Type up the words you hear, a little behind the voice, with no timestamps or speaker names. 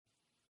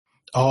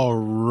All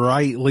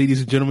right,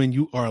 ladies and gentlemen,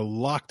 you are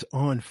locked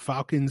on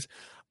Falcons.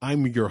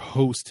 I'm your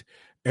host,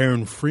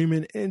 Aaron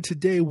Freeman, and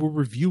today we're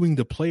reviewing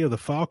the play of the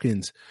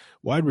Falcons.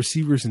 Wide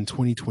receivers in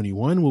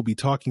 2021, we'll be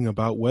talking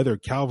about whether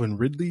Calvin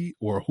Ridley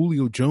or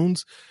Julio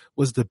Jones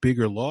was the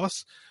bigger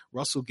loss,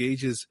 Russell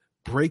Gage's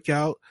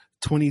breakout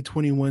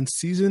 2021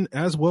 season,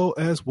 as well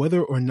as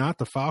whether or not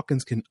the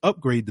Falcons can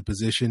upgrade the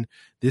position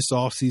this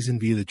offseason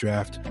via the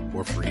draft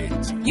or free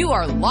agency. You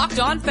are Locked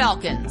On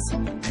Falcons,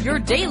 your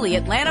daily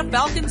Atlanta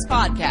Falcons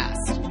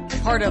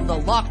podcast. Part of the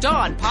Locked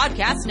On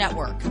Podcast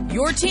Network,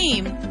 your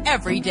team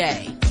every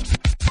day.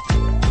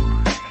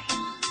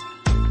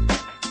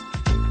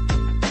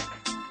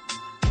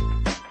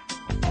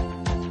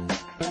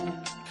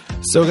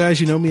 So,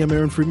 guys, you know me. I'm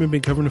Aaron Freeman.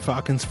 Been covering the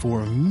Falcons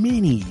for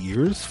many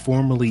years,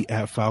 formerly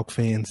at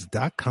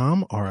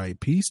FalcFans.com,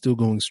 RIP. Still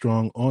going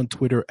strong on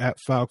Twitter at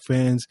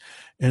FalcFans.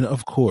 And,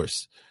 of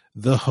course,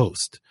 the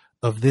host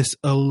of this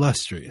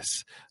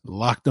illustrious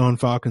Locked On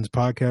Falcons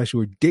podcast,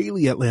 your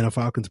daily Atlanta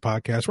Falcons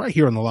podcast, right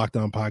here on the Locked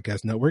On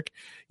Podcast Network,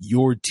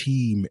 your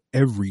team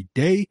every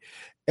day.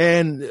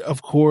 And,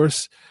 of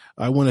course,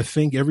 I want to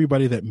thank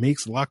everybody that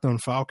makes Locked On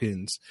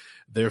Falcons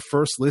their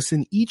first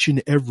listen each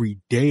and every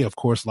day. Of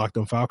course, Locked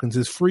On Falcons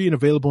is free and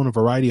available on a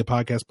variety of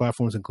podcast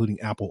platforms,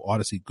 including Apple,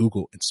 Odyssey,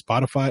 Google, and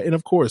Spotify. And,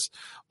 of course,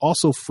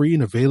 also free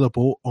and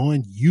available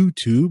on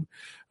YouTube.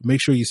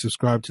 Make sure you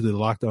subscribe to the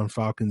Locked On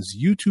Falcons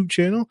YouTube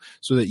channel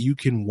so that you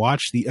can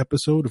watch the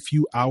episode a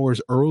few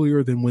hours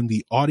earlier than when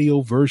the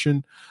audio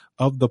version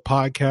of the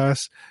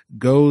podcast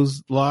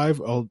goes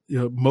live.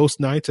 Most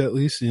nights, at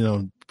least,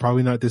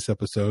 probably not this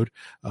episode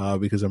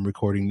because I'm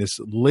recording this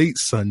late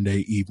Sunday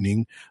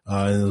evening,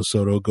 and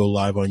so it'll go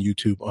live on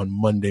YouTube on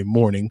Monday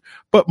morning.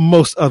 But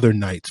most other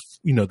nights,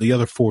 the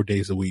other 4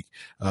 days a week,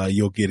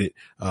 you'll get it,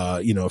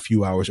 a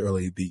few hours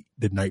early the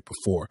night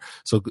before.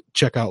 So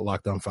check out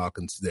Locked On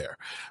Falcons there.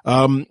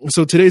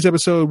 So today's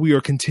episode, we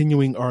are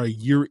continuing our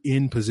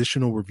year-end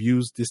positional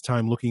reviews, this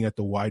time looking at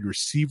the wide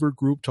receiver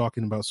group,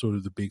 talking about sort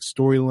of the big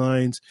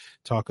storylines,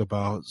 talk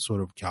about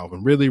sort of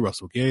Calvin Ridley,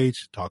 Russell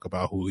Gage, talk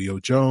about Julio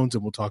Jones,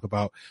 and we'll talk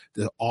about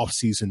the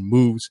offseason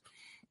moves.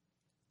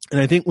 And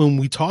I think when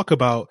we talk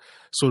about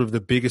sort of the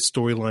biggest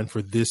storyline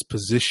for this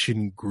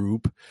position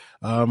group,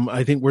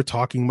 I think we're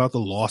talking about the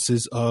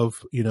losses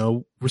of,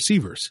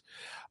 receivers.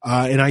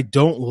 And I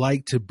don't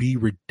like to be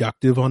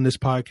reductive on this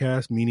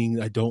podcast,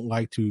 meaning I don't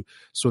like to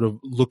sort of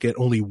look at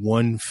only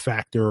one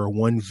factor or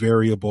one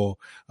variable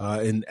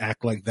and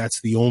act like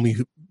that's the only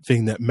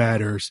thing that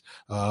matters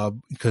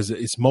because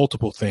it's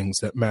multiple things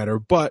that matter.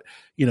 But,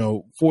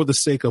 for the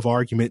sake of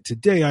argument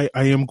today,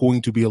 I am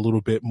going to be a little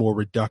bit more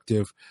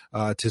reductive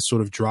to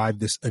sort of drive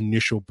this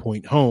initial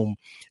point home.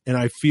 And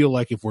I feel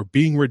like if we're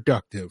being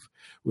reductive,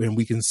 when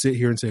we can sit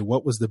here and say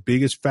what was the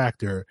biggest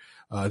factor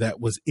that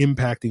was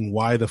impacting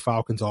why the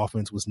Falcons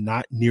offense was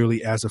not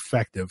nearly as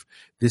effective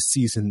this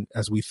season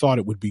as we thought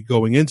it would be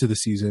going into the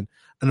season.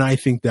 And I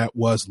think that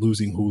was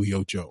losing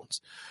Julio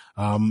Jones.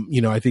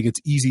 I think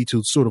it's easy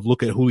to sort of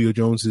look at Julio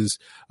Jones's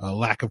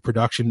lack of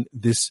production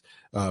this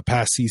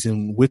past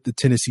season with the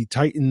Tennessee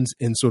Titans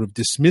and sort of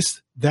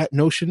dismiss that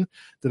notion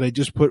that I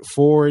just put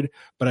forward.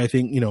 But I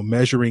think,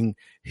 measuring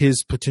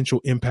his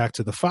potential impact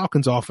to the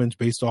Falcons offense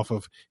based off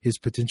of his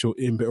potential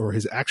or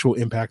his actual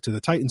impact to the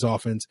Titans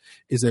offense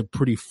is a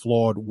pretty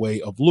flawed way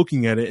of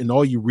looking at it. And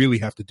all you really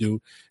have to do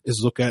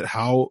is look at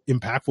how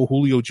impactful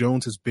Julio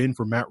Jones has been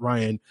for Matt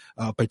Ryan,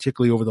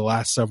 particularly over the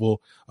last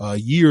several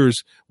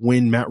years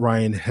when Matt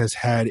Ryan has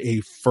had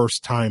a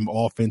first-time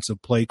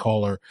offensive play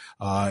caller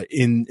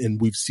and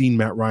we've seen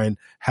Matt Ryan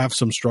have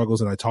some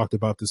struggles, and I talked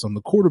about this on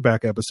the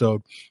quarterback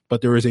episode,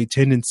 but there is a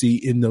tendency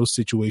in those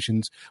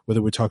situations,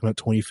 whether we're talking about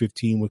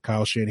 2015 with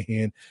Kyle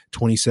Shanahan,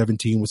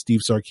 2017 with Steve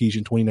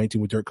Sarkisian, 2019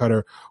 with Dirk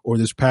Cutter, or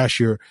this past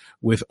year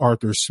with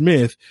Arthur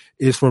Smith,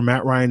 is for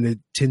Matt Ryan to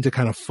tend to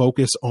kind of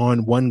focus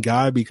on one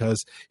guy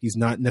because he's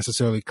not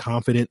necessarily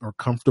confident or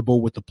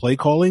comfortable with the play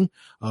calling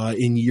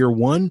in year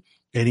one.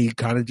 And he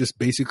kind of just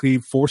basically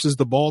forces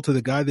the ball to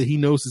the guy that he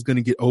knows is going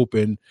to get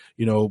open,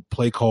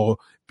 play call,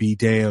 be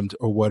damned,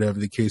 or whatever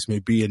the case may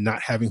be. And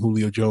not having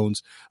Julio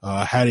Jones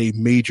had a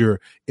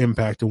major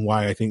impact on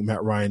why I think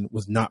Matt Ryan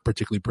was not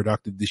particularly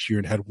productive this year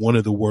and had one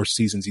of the worst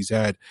seasons he's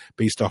had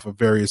based off of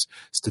various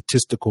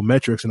statistical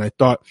metrics. And I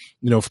thought,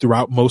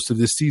 throughout most of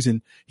this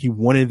season, he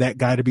wanted that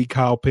guy to be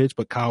Kyle Pitts,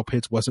 but Kyle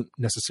Pitts wasn't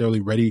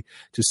necessarily ready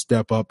to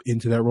step up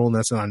into that role. And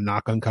that's not a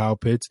knock on Kyle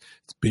Pitts.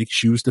 It's big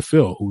shoes to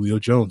fill. Julio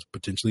Jones,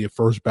 potentially a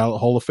first ballot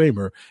Hall of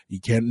Famer. You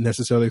can't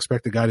necessarily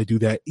expect a guy to do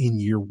that in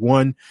year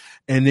one.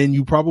 And then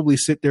you probably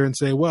sit there and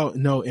say, well,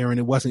 no, Aaron,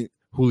 it wasn't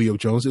Julio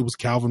Jones. It was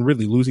Calvin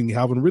Ridley. Losing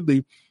Calvin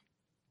Ridley,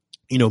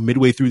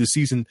 midway through the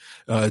season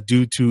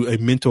due to a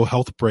mental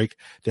health break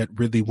that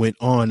Ridley went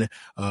on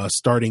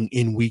starting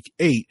in week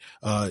 8,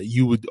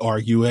 you would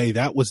argue, hey,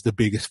 that was the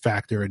biggest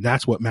factor, and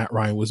that's what Matt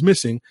Ryan was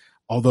missing.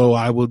 Although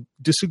I would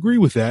disagree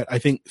with that. I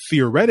think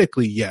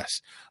theoretically, yes,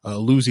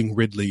 losing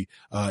Ridley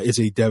is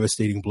a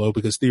devastating blow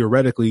because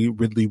theoretically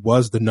Ridley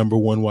was the number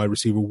one wide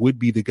receiver, would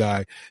be the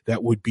guy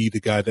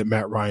that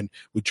Matt Ryan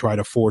would try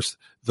to force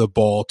the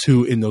ball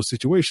to in those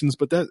situations,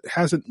 but that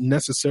hasn't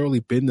necessarily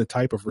been the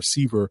type of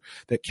receiver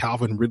that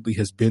Calvin Ridley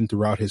has been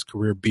throughout his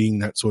career, being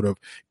that sort of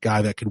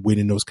guy that could win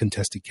in those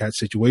contested catch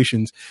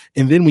situations.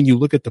 And then when you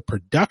look at the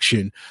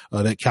production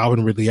that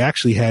Calvin Ridley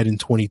actually had in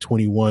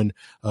 2021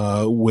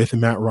 with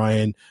Matt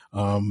Ryan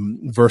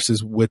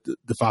versus what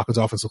the Falcons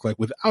offense looked like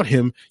without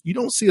him, you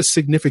don't see a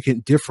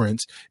significant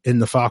difference in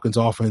the Falcons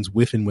offense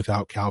with and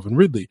without Calvin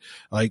Ridley.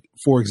 Like,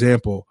 for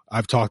example,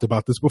 I've talked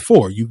about this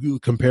before. You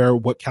compare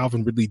what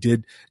Calvin Ridley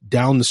did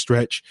down the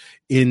stretch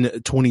in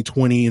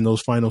 2020 in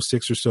those final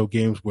 6 or so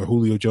games where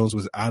Julio Jones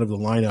was out of the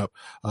lineup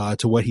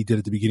to what he did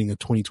at the beginning of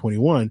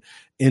 2021.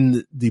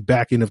 In the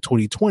back end of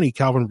 2020,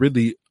 Calvin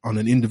Ridley on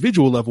an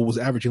individual level was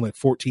averaging like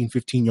 14,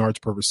 15 yards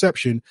per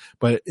reception.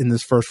 But in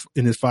his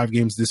 5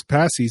 games this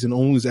past season,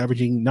 only was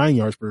averaging 9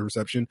 yards per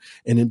reception.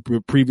 And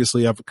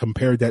previously, I've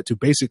compared that to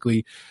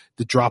basically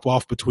the drop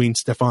off between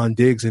Stephon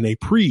Diggs in a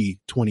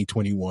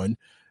pre-2021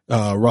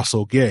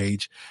 Russell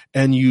Gage.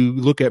 And you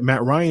look at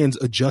Matt Ryan's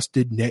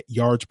adjusted net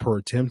yards per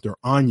attempt, or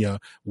ANYA,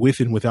 with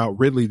and without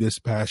Ridley this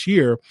past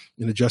year.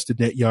 And adjusted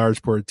net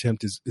yards per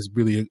attempt is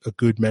really a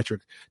good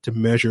metric to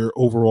measure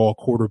overall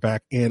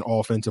quarterback and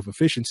offensive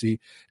efficiency.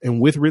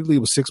 And with Ridley, it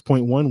was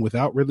 6.1.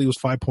 Without Ridley, it was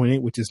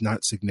 5.8, which is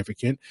not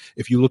significant.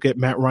 If you look at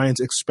Matt Ryan's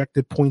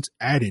expected points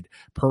added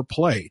per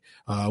play,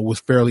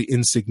 was fairly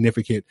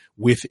insignificant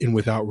with and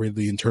without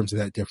Ridley in terms of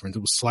that difference.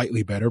 It was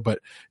slightly better, but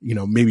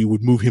maybe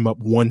would move him up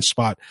one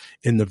spot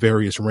in the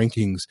various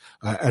rankings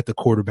at the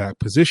quarterback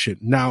position.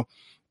 Now,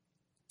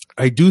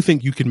 I do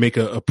think you can make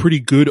a pretty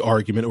good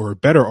argument, or a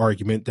better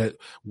argument, that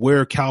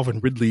where Calvin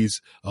Ridley's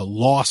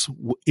loss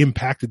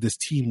impacted this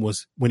team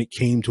was when it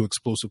came to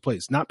explosive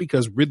plays. Not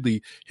because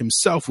Ridley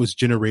himself was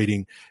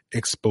generating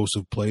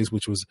explosive plays,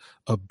 which was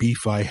a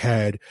beef I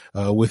had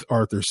with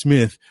Arthur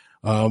Smith.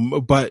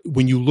 But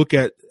when you look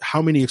at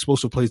how many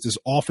explosive plays this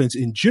offense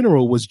in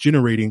general was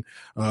generating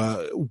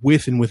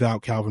with and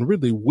without Calvin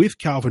Ridley, with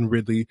Calvin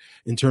Ridley,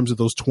 in terms of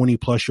those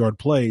 20-plus yard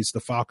plays, the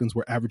Falcons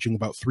were averaging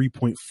about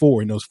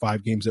 3.4 in those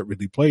 5 games that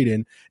Ridley played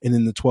in. And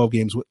in the 12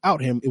 games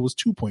without him, it was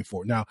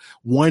 2.4. Now,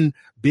 one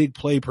big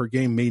play per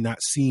game may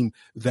not seem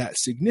that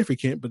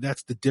significant, but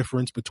that's the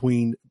difference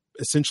between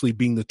essentially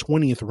being the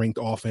 20th ranked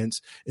offense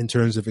in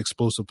terms of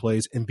explosive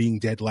plays and being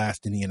dead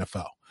last in the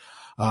NFL.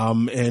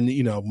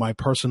 And my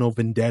personal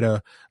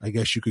vendetta, I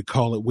guess you could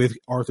call it, with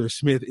Arthur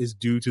Smith is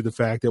due to the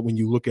fact that when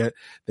you look at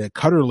that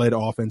Cutter-led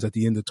offense at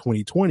the end of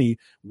 2020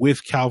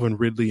 with Calvin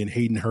Ridley and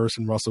Hayden Hurst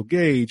and Russell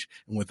Gage,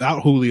 and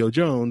without Julio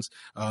Jones,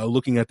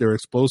 looking at their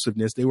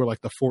explosiveness, they were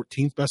like the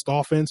 14th best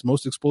offense,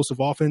 most explosive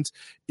offense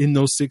in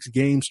those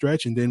 6-game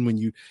stretch. And then when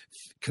you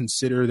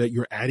consider that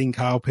you're adding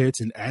Kyle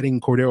Pitts and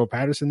adding Cordero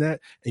Patterson,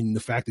 and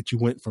the fact that you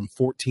went from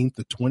 14th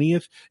to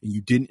 20th and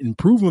you didn't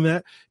improve on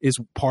that, is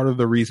part of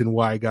the reason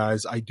why,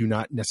 guys, I do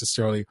not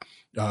necessarily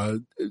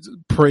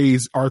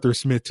praise Arthur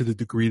Smith to the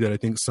degree that I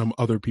think some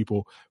other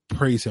people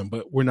praise him,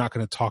 but we're not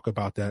going to talk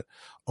about that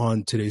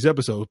on today's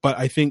episode. But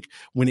I think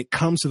when it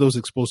comes to those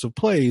explosive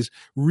plays,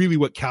 really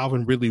what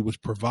Calvin Ridley was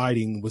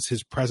providing was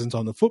his presence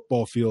on the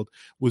football field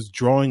was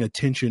drawing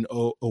attention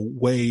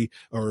away,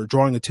 or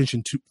drawing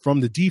attention from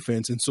the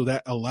defense. And so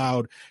that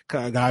allowed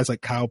guys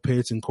like Kyle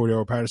Pitts and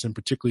Cordero Patterson,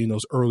 particularly in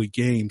those early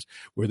games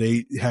where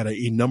they had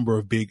a number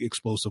of big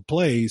explosive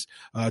plays,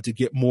 to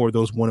get more of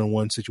those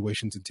one-on-one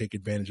situations and take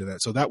advantage of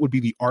that. So that would be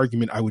the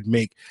argument I would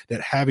make,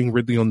 that having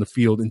Ridley on the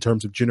field in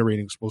terms of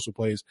generating explosive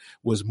plays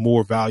was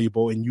more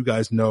valuable. And you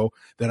guys know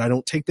that I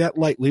don't take that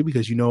lightly,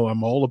 because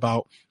I'm all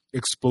about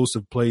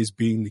explosive plays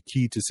being the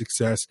key to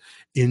success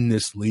in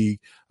this league.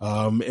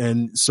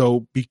 And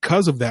so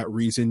because of that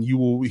reason, you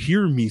will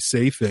hear me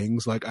say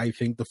things like, I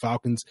think the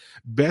Falcons'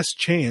 best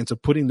chance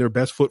of putting their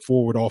best foot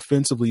forward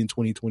offensively in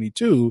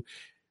 2022,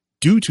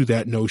 due to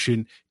that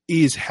notion,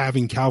 is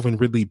having Calvin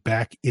Ridley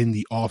back in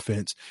the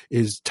offense,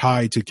 is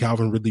tied to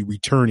Calvin Ridley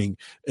returning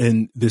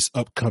in this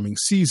upcoming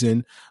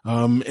season.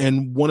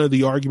 And one of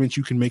the arguments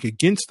you can make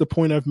against the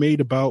point I've made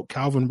about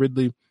Calvin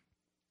Ridley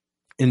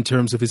in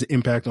terms of his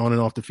impact on and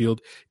off the field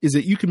is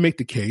that you can make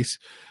the case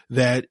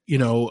that,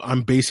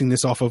 I'm basing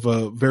this off of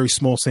a very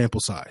small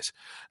sample size.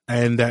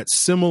 And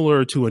that's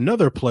similar to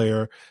another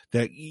player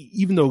that,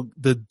 even though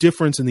the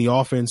difference in the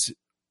offense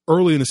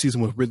early in the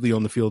season with Ridley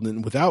on the field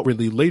and without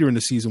Ridley later in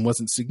the season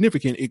wasn't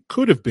significant, it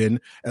could have been,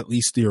 at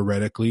least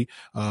theoretically.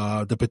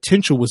 The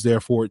potential was there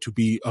for it to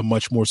be a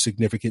much more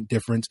significant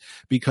difference,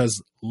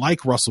 because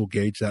like Russell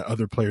Gage, that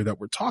other player that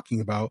we're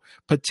talking about,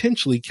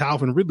 potentially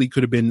Calvin Ridley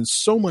could have been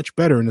so much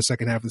better in the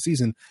second half of the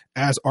season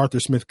as Arthur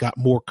Smith got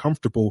more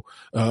comfortable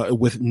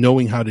with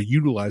knowing how to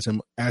utilize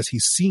him, as he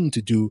seemed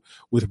to do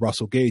with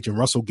Russell Gage. And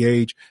Russell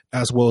Gage,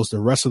 as well as the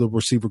rest of the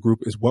receiver group,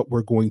 is what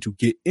we're going to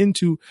get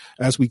into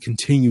as we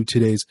continue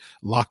today's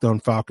Locked On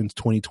Falcons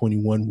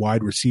 2021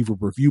 wide receiver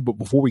review. But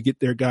before we get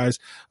there, guys,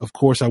 of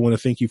course, I want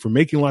to thank you for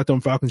making Locked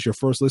On Falcons your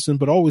first listen,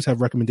 but always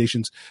have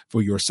recommendations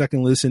for your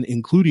second listen,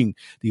 including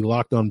the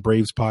Locked On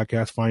Braves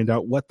podcast. Find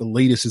out what the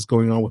latest is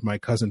going on with my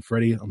cousin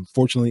Freddie.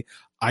 Unfortunately,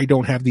 I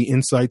don't have the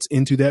insights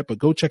into that, but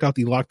go check out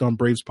the Locked On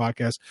Braves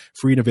podcast,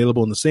 free and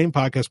available on the same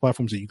podcast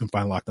platforms that you can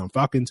find Locked On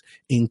Falcons,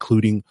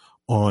 including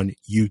on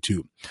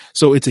YouTube.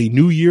 So it's a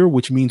new year,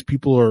 which means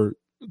people are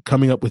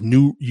coming up with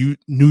New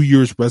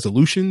Year's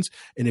resolutions.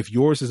 And if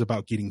yours is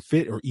about getting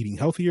fit or eating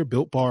healthier,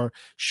 Built Bar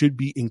should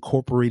be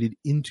incorporated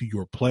into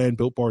your plan.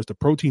 Built Bar is the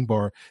protein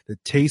bar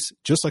that tastes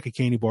just like a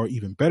candy bar,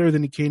 even better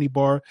than a candy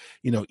bar.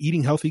 You know,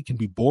 eating healthy can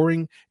be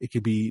boring. It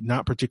can be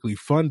not particularly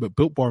fun, but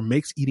Built Bar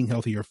makes eating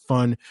healthier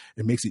fun.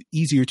 It makes it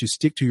easier to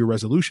stick to your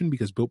resolution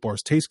because Built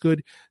Bars taste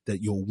good,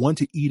 that you'll want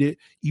to eat it.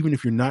 Even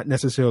if you're not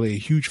necessarily a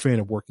huge fan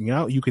of working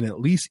out, you can at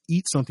least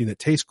eat something that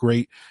tastes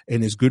great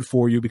and is good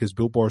for you because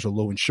Built Bars are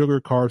low in sugar,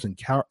 carbs,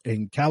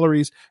 and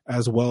calories,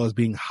 as well as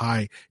being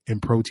high in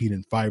protein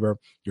and fiber.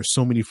 There's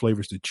so many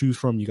flavors to choose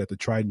from. You got the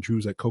tried and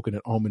trues like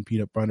coconut almond,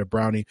 peanut butter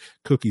brownie,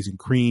 cookies and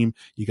cream.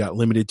 You got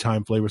limited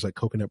time flavors like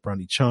coconut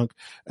brownie chunk,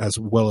 as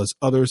well as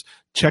others.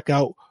 Check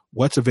out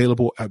what's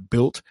available at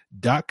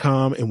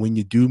built.com. And when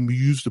you do,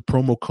 use the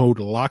promo code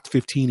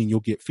LOCKED15 and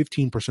you'll get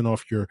 15%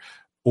 off your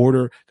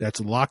order.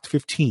 That's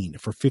LOCKED15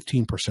 for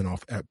 15%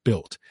 off at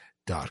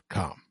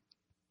built.com.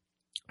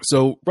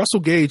 So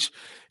Russell Gage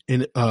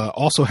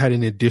also had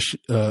an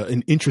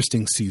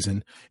interesting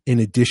season in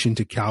addition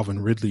to Calvin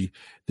Ridley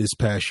this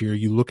past year.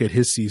 You look at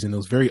his season, it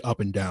was very up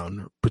and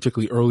down,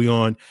 particularly early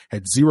on,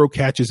 had 0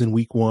 catches in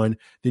week 1.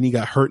 Then he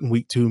got hurt in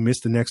week 2,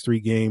 missed the next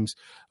 3 games.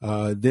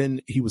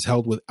 Then he was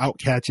held without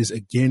catches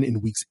again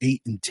in weeks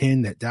 8 and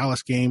 10, that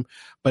Dallas game.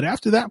 But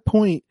after that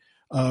point,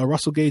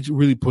 Russell Gage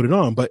really put it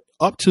on. But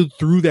up to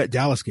through that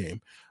Dallas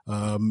game,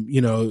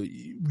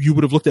 you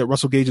would have looked at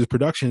Russell Gage's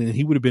production and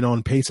he would have been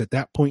on pace at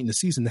that point in the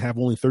season to have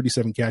only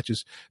 37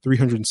 catches,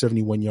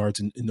 371 yards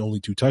and only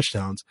 2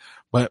 touchdowns.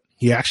 But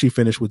he actually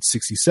finished with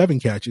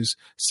 67 catches,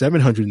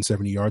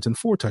 770 yards and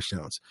 4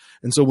 touchdowns.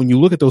 And so when you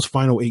look at those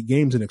final 8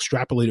 games and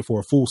extrapolate it for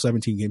a full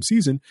 17-game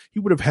season, he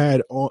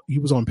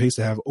was on pace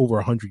to have over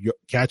 100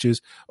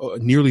 catches,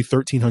 nearly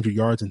 1,300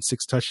 yards and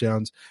 6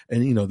 touchdowns.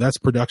 And, that's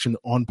production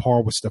on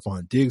par with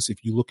Stephon Diggs.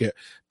 If you look at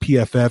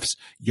PFF's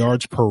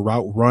yards per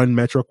route run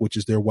metric, which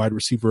is their wide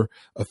receiver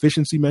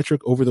efficiency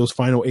metric, over those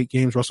final 8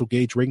 games, Russell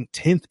Gage ranked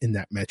 10th in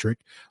that metric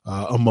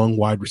among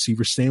wide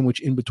receivers,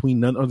 sandwiched in between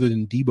none other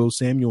than Deebo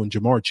Samuel and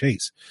Jamar Chase.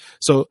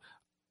 So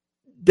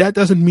that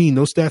doesn't mean,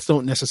 those stats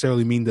don't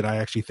necessarily mean that I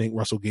actually think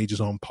Russell Gage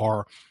is on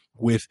par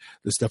with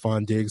the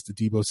Stephon Diggs, the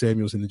Deebo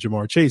Samuels, and the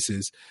Jamar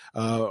Chases.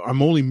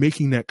 I'm only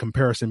making that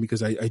comparison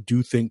because I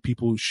do think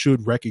people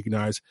should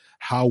recognize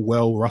how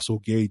well Russell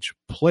Gage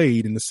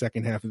played in the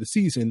second half of the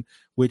season,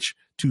 which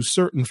to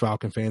certain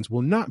Falcon fans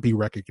will not be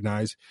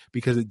recognized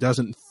because it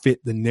doesn't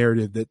fit the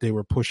narrative that they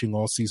were pushing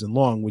all season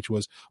long, which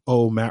was,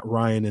 oh, Matt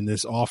Ryan and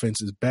this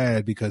offense is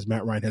bad because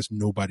Matt Ryan has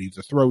nobody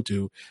to throw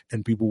to,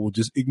 and people will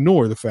just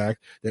ignore the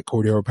fact that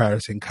Cordero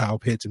Patterson, Kyle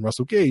Pitts, and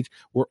Russell Gage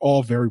were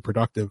all very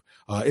productive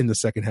in the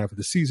second half of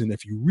the season.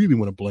 If you really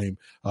want to blame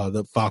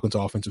the Falcons'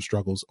 offensive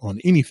struggles on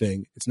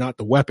anything, it's not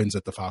the weapons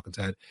that the Falcons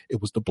had,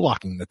 it was the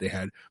blocking that they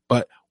had.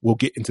 But we'll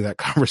get into that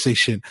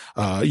conversation,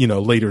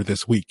 later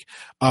this week.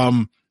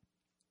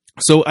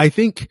 So I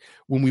think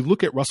when we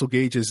look at Russell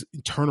Gage's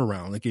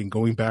turnaround, again,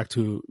 going back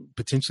to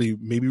potentially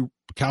maybe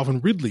Calvin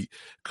Ridley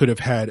could have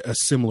had a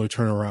similar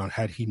turnaround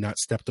had he not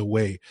stepped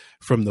away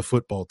from the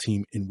football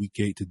team in week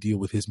 8 to deal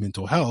with his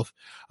mental health.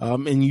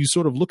 And you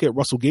sort of look at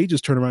Russell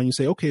Gage's turnaround and you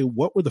say, okay,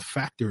 what were the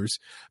factors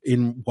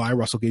in why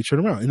Russell Gage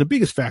turned around? And the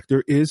biggest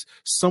factor is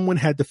someone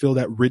had to fill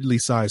that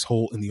Ridley-sized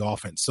hole in the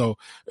offense. So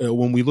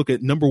when we look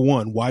at number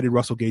one, why did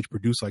Russell Gage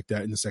produce like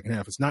that in the second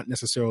half? It's not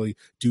necessarily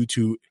due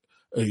to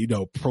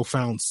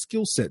profound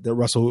skill set that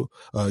Russell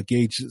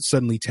Gage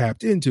suddenly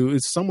tapped into.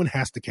 Is someone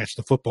has to catch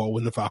the football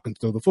when the Falcons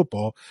throw the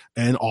football,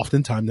 and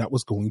oftentimes that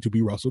was going to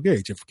be Russell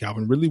Gage. If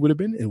Calvin Ridley would have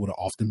been, it would have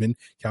often been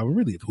Calvin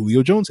Ridley. If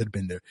Julio Jones had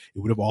been there,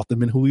 it would have often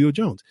been Julio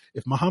Jones.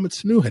 If Mohamed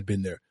Sanu had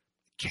been there,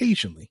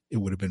 occasionally it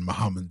would have been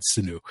Mohamed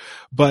Sanu.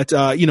 But,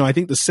 I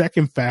think the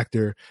second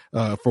factor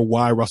for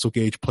why Russell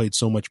Gage played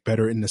so much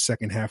better in the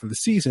second half of the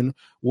season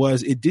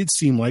was it did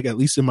seem like, at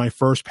least in my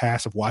first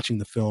pass of watching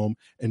the film,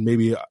 and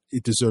maybe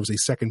it deserves a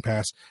second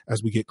pass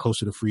as we get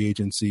closer to free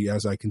agency,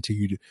 as I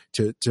continue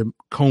to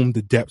comb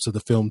the depths of the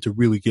film to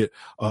really get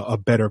a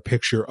better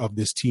picture of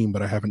this team,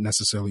 but I haven't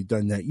necessarily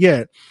done that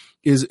yet,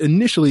 is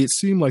initially it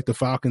seemed like the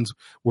Falcons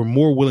were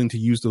more willing to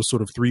use those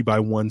sort of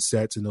 3-by-1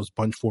 sets and those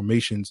bunch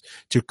formations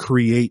to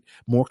create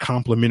more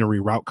complementary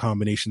route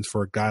combinations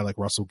for a guy like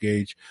Russell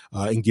Gage,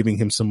 and giving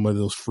him some of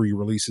those free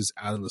releases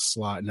out of the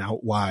slot and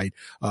out wide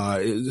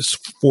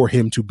for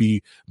him to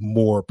be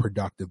more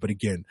productive. But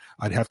again,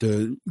 I'd have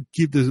to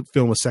give the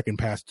film a second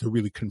pass to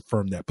really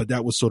confirm that. But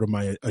that was sort of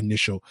my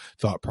initial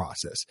thought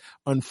process.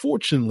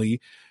 Unfortunately,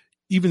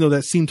 even though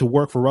that seemed to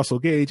work for Russell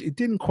Gage, it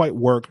didn't quite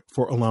work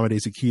for Olamide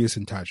Zaccheaus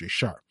and Tajae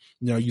Sharpe.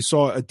 Now, you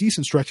saw a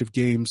decent stretch of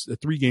games, a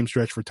 3-game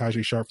stretch for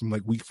Tajae Sharpe from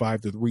like week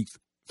 5 to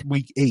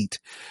week 8.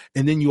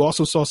 And then you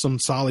also saw some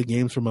solid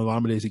games from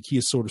Olamide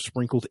Zaccheaus sort of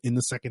sprinkled in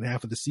the second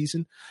half of the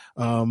season.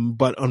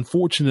 But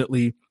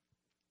unfortunately,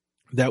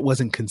 that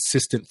wasn't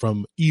consistent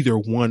from either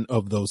one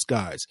of those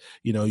guys.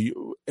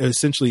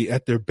 Essentially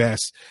at their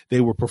best,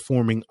 they were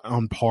performing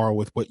on par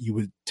with what you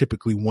would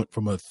typically want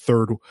from a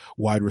third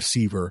wide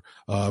receiver,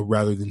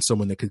 rather than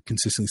someone that could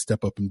consistently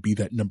step up and be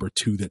that number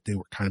 2 that they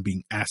were kind of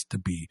being asked to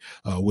be,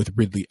 with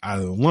Ridley out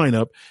of the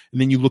lineup.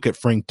 And then you look at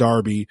Frank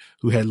Darby,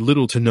 who had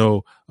little to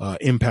no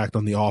impact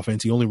on the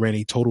offense. He only ran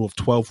a total of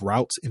 12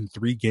 routes in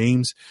 3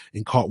 games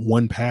and caught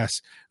 1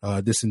 pass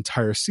this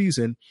entire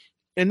season.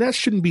 And that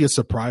shouldn't be a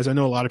surprise. I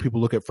know a lot of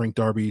people look at Frank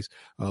Darby's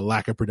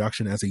lack of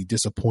production as a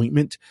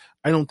disappointment.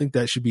 I don't think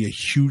that should be a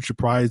huge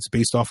surprise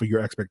based off of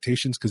your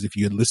expectations, because if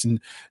you had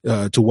listened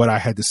to what I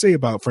had to say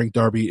about Frank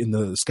Darby in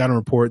the scouting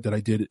report that I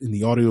did in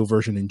the audio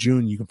version in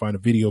June, you can find a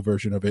video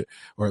version of it,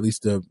 or at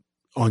least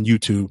on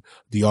YouTube,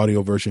 the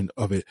audio version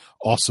of it,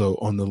 also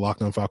on the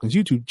Locked On Falcons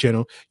YouTube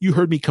channel. You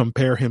heard me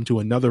compare him to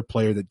another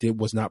player that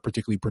was not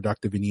particularly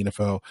productive in the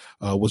NFL,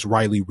 was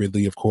Riley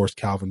Ridley, of course,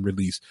 Calvin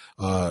Ridley's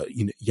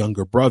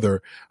younger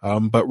brother.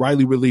 But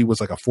Riley Ridley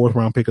was like a 4th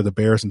round pick of the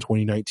Bears in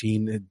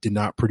 2019. It did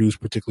not produce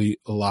particularly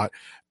a lot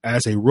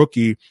as a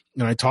rookie.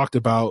 And I talked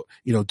about,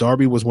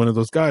 Darby was one of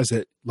those guys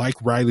that, like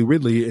Riley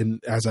Ridley,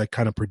 and as I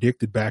kind of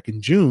predicted back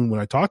in June when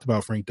I talked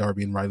about Frank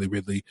Darby and Riley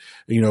Ridley,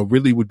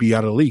 Ridley would be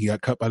out of the league. He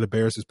got cut by the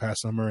Bears this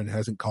past summer and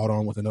hasn't caught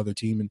on with another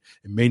team and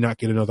may not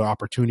get another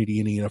opportunity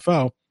in the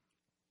NFL.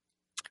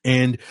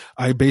 And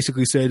I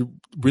basically said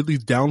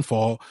Ridley's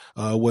downfall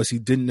was he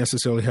didn't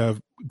necessarily have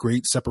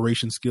great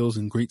separation skills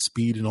and great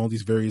speed and all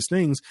these various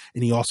things,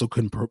 and he also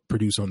couldn't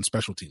produce on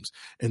special teams.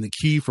 And the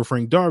key for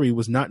Frank Darby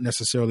was not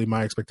necessarily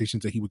my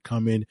expectations that he would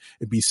come in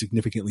and be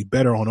significantly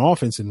better on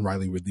offense than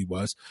Riley Ridley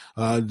was,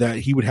 that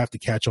he would have to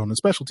catch on the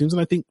special teams.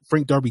 And I think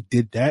Frank Darby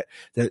did that.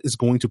 That is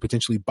going to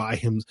potentially buy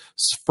him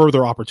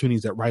further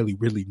opportunities that Riley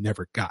Ridley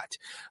never got.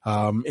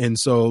 And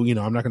so,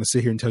 I'm not going to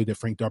sit here and tell you that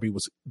Frank Darby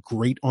was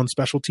great on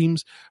special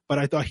teams, but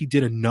I thought he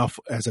did enough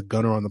as a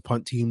gunner on the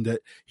punt team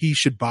that he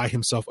should buy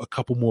himself a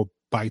couple more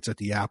bites at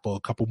the apple, a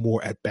couple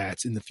more at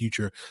bats in the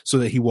future, so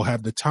that he will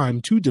have the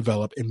time to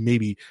develop and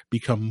maybe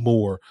become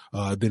more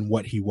than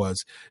what he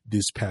was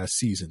this past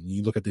season.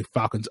 You look at the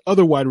Falcons'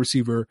 other wide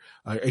receiver,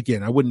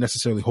 again, I wouldn't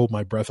necessarily hold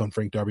my breath on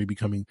Frank Darby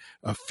becoming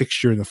a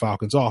fixture in the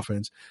Falcons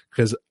offense,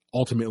 because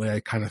ultimately, I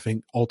kind of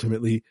think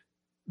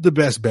the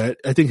best bet,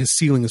 I think his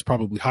ceiling is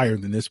probably higher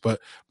than this,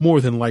 but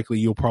more than likely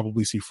you'll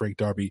probably see Frank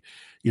Darby,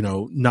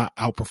 not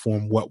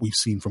outperform what we've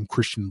seen from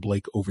Christian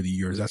Blake over the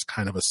years. That's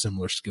kind of a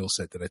similar skill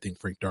set that I think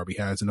Frank Darby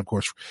has. And of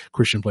course,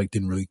 Christian Blake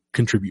didn't really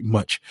contribute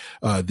much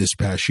this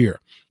past year.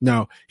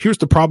 Now, here's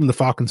the problem the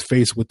Falcons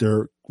face with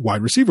their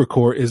wide receiver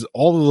core is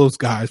all of those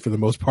guys, for the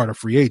most part, are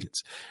free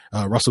agents.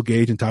 Russell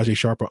Gage and Tajae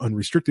Sharpe are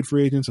unrestricted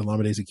free agents.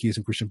 Olamide Zaccheaus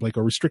and Christian Blake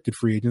are restricted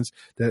free agents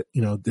that,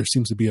 there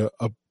seems to be a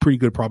pretty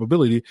good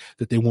probability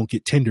that they won't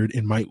get tendered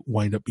and might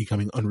wind up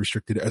becoming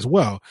unrestricted as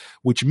well,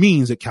 which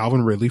means that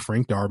Calvin Ridley,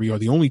 Frank Darby are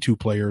the only 2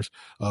 players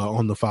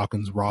on the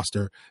Falcons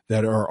roster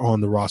that are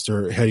on the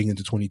roster heading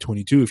into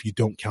 2022, if you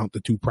don't count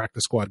the 2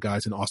 practice squad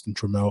guys in Austin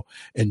Trammell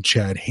and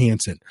Chad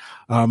Hansen.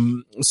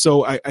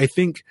 So I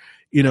think,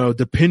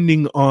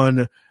 depending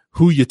on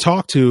who you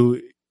talk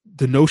to,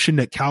 the notion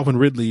that Calvin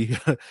Ridley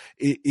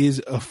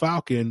is a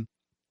Falcon,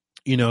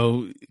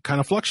 kind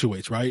of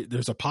fluctuates, right?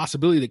 There's a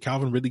possibility that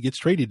Calvin Ridley gets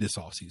traded this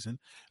offseason.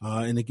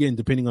 And again,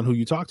 depending on who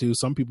you talk to,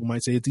 some people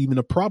might say it's even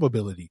a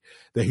probability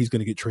that he's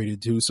going to get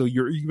traded to. So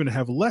you're going to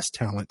have less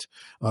talent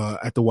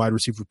at the wide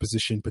receiver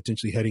position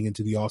potentially heading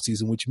into the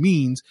offseason, which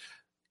means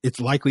it's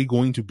likely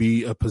going to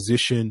be a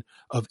position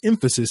of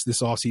emphasis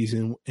this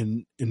offseason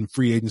in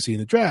free agency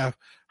and the draft.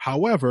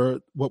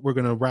 However, what we're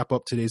going to wrap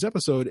up today's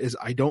episode is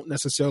I don't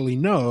necessarily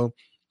know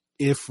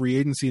if free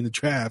agency and the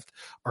draft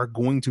are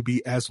going to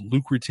be as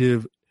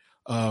lucrative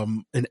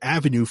an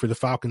avenue for the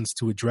Falcons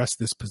to address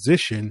this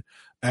position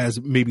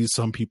as maybe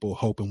some people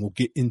hope. And we'll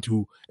get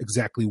into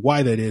exactly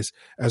why that is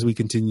as we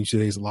continue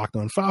today's Locked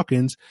On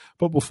Falcons.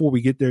 But before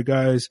we get there,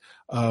 guys,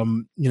 I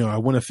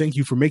want to thank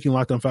you for making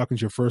Locked On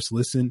Falcons your first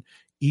listen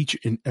each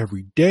and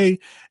every day.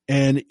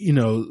 And,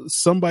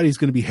 somebody's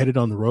going to be headed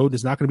on the road.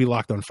 It's not going to be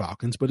Locked On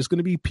Falcons, but it's going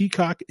to be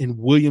Peacock and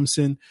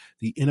Williamson,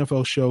 the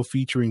NFL show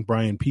featuring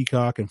Brian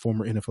Peacock and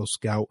former NFL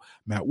scout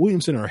Matt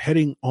Williamson are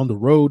heading on the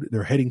road.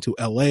 They're heading to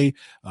LA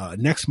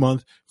next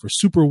month for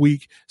Super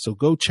Week. So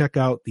go check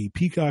out the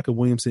Peacock and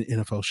Williamson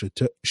NFL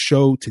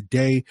show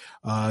today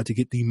to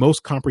get the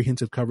most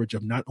comprehensive coverage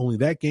of not only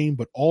that game,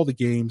 but all the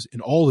games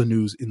and all the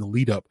news in the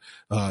lead up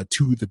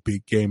to the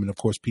big game. And of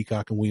course,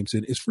 Peacock and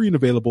Williamson is free and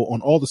available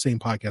on all the same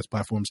podcast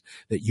platforms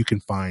that you can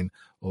find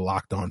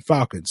Locked On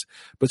Falcons.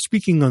 But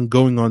speaking on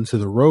going on to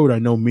the road, I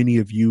know many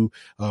of you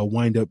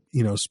wind up,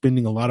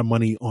 spending a lot of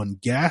money on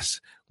gas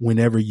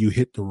whenever you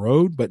hit the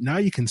road, but now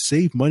you can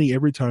save money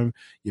every time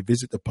you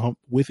visit the pump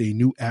with a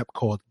new app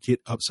called Get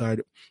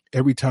Upside.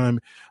 Every time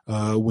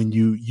when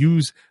you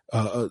use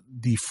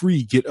the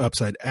free Get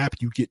Upside app,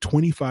 you get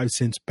 25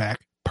 cents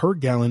back per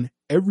gallon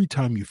every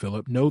time you fill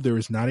up. No, there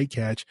is not a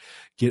catch.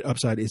 Get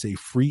Upside is a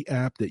free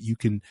app that you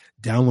can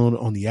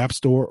download on the App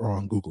Store or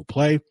on Google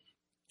Play.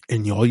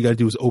 And all you got to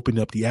do is open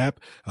up the app,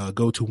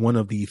 go to one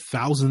of the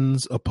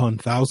thousands upon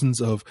thousands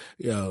of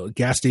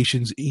gas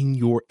stations in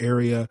your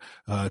area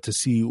to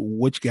see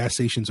which gas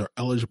stations are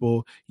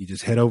eligible. You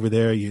just head over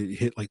there, you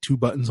hit like 2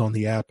 buttons on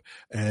the app,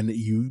 and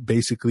you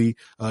basically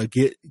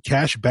get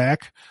cash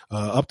back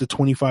up to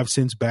 25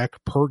 cents back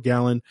per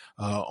gallon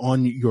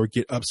on your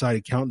Get Upside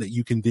account that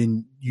you can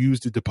then use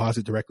to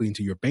deposit directly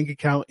into your bank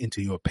account,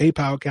 into your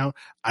PayPal account.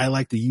 I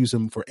like to use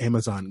them for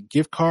Amazon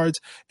gift cards.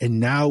 And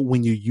now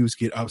when you use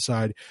Get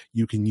Upside,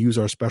 you can use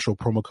our special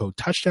promo code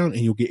Touchdown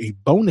and you'll get a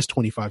bonus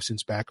 25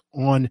 cents back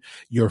on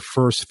your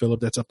first fill up.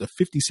 That's up to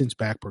 50 cents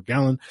back per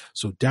gallon.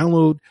 So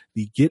download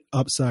the Get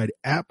Upside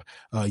app.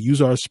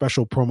 Use our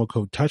special promo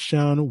code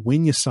Touchdown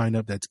when you sign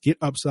up. That's Get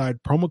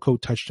Upside, promo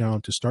code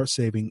Touchdown to start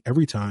saving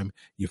every time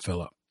you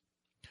fill up.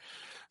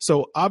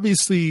 So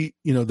obviously,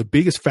 the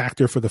biggest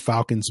factor for the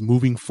Falcons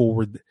moving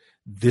forward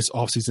this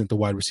offseason at the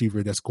wide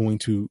receiver that's going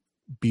to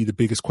be the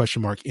biggest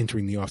question mark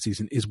entering the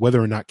offseason is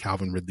whether or not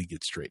Calvin Ridley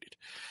gets traded.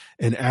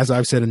 And as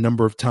I've said a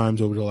number of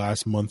times over the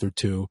last month or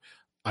two,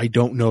 I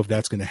don't know if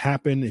that's going to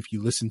happen. If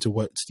you listen to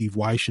what Steve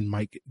Weish and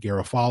Mike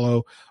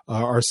Garafolo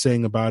are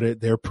saying about it,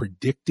 they're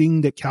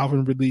predicting that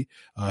Calvin Ridley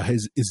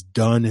has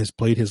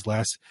played his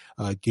last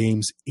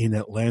games in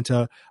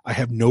Atlanta. I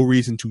have no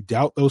reason to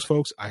doubt those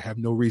folks. I have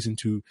no reason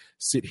to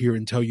sit here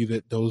and tell you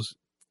that those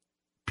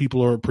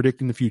people are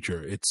predicting the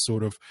future. It's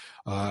sort of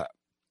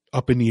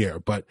up in the air,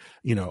 but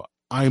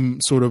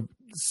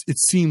it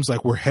seems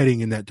like we're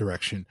heading in that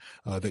direction,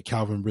 that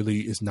Calvin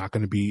Ridley is not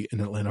going to be an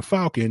Atlanta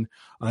Falcon.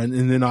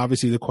 And then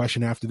obviously the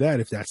question after that,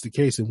 if that's the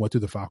case, then what do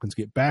the Falcons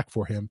get back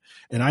for him?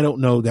 And I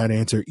don't know that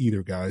answer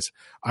either, guys.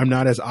 I'm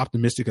not as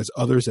optimistic as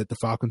others that the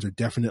Falcons are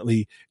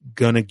definitely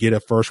going to get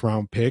a first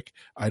round pick.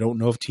 I don't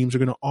know if teams are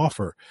going to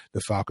offer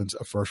the Falcons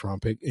a first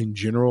round pick. In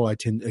general,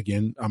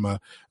 I'm a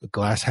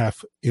glass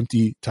half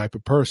empty type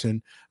of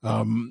person.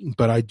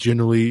 But I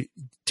generally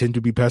tend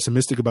to be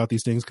pessimistic about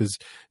these things because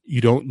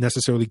you don't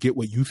necessarily get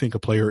what you think a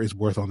player is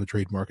worth on the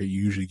trade market.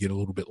 You usually get a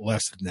little bit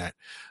less than that.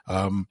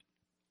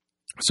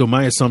 So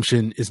my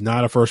assumption is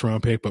not a first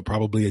round pick, but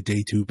probably a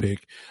day 2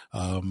 pick.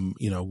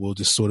 We'll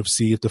just sort of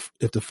see if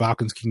the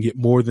Falcons can get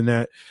more than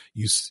that.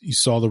 You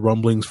saw the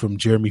rumblings from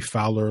Jeremy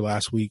Fowler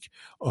last week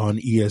on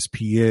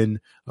ESPN,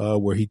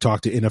 where he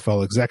talked to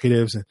NFL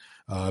executives and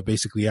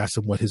basically asked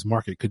them what his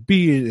market could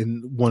be.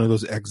 And one of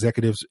those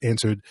executives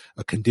answered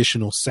a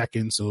conditional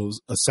second. So it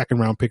was a second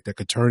round pick that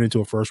could turn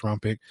into a first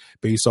round pick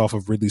based off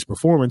of Ridley's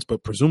performance.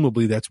 But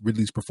presumably that's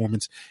Ridley's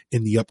performance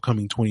in the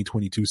upcoming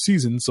 2022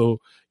 season. So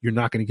you're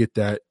not going to get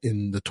that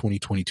in the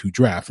 2022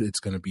 draft. It's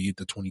going to be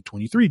the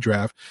 2023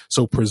 draft.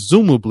 So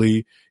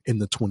presumably in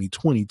the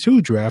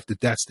 2022 draft, if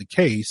that's the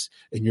case,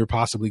 and you're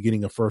possibly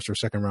getting a first or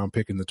second round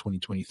pick in the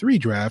 2023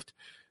 draft,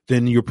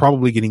 then you're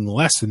probably getting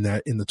less than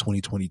that in the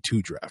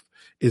 2022 draft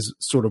is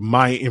sort of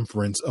my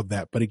inference of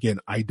that. But again,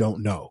 I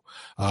don't know.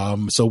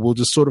 So we'll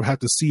just sort of have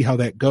to see how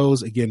that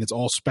goes. Again, it's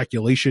all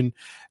speculation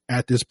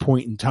at this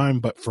point in time.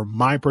 But from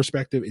my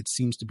perspective, it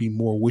seems to be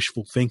more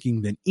wishful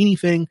thinking than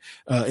anything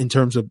in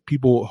terms of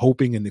people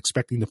hoping and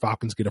expecting the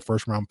Falcons get a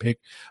first round pick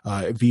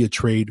via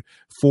trade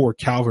for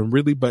Calvin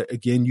Ridley. But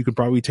again, you can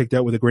probably take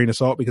that with a grain of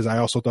salt because I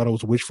also thought it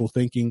was wishful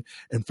thinking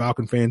and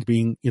Falcon fans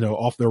being,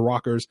 off their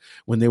rockers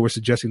when they were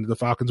suggesting that the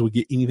Falcons would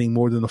get anything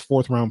more than the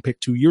 4th round pick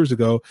 2 years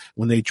ago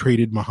when they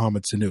traded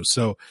Mohamed Sanu.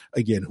 So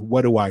again,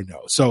 what do I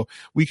know? So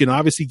we can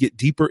obviously get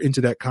deeper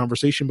into that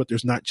conversation, but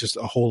there's not just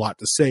a whole lot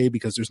to say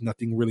because there's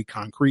nothing really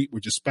concrete. We're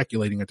just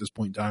speculating at this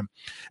point in time.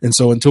 And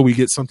so until we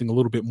get something a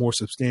little bit more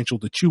substantial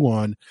to chew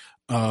on,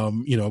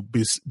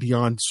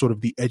 beyond sort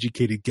of the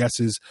educated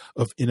guesses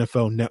of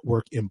NFL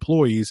Network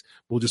employees,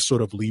 we'll just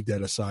sort of leave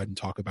that aside and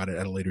talk about it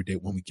at a later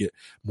date when we get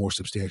more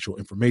substantial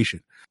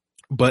information.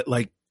 But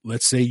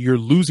let's say you're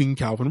losing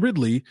Calvin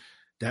Ridley,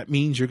 that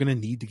means you're going to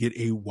need to get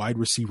a wide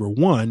receiver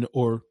 1,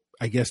 or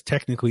I guess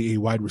technically a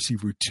wide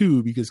receiver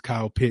 2, because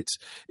Kyle Pitts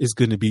is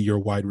going to be your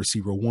wide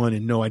receiver 1.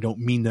 And no, I don't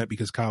mean that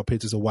because Kyle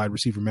Pitts is a wide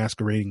receiver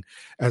masquerading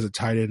as a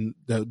tight end.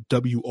 The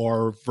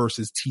WR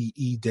versus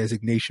TE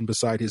designation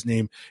beside his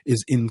name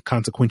is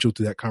inconsequential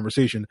to that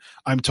conversation.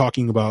 I'm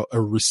talking about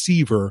a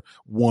receiver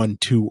 1,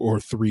 2, or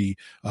 3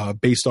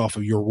 based off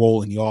of your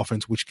role in the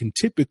offense, which can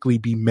typically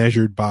be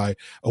measured by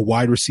a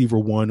wide receiver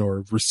 1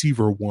 or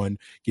receiver 1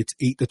 gets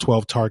 8 to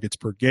 12 targets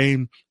per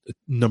game.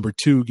 number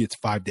 2 gets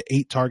 5 to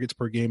 8 targets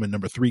per game, and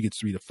number 3 gets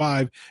 3 to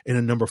 5, and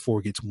a number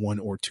 4 gets 1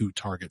 or 2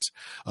 targets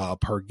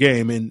per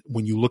game. And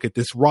when you look at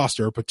this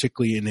roster,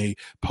 particularly in a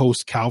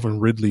post Calvin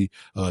Ridley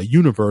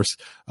universe,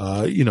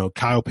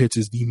 Kyle Pitts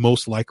is the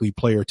most likely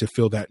player to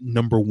fill that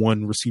number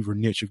 1 receiver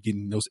niche of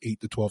getting those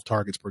 8 to 12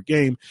 targets per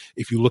game.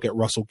 If you look at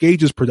Russell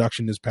Gage's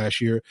production this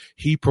past year,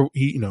 he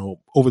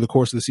over the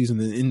course of the season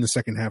and in the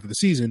second half of the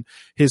season,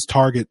 his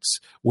targets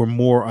were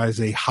more as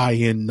a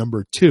high-end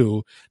number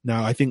 2.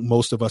 Now, I think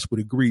most of us would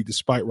agree,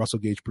 despite Russell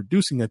Gage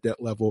producing at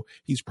that level,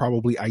 he's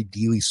probably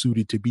ideally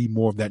suited to be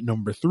more of that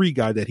number 3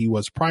 guy that he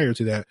was prior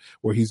to that,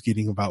 where he's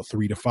getting about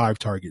 3 to 5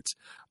 targets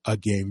a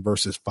game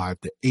versus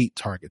 5 to 8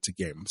 targets a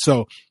game.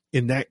 So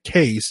in that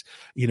case,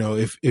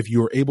 if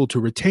you're able to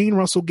retain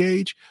Russell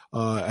Gage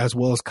as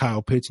well as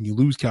Kyle Pitts, and you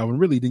lose Calvin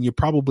Ridley, then you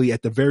probably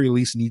at the very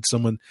least need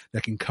someone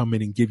that can come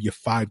in and give you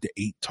 5 to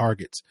 8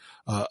 targets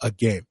a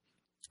game.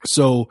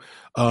 So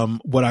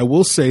what I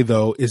will say,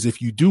 though, is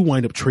if you do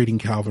wind up trading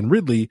Calvin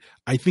Ridley,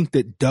 I think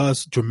that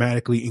does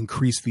dramatically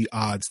increase the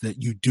odds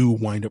that you do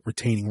wind up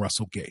retaining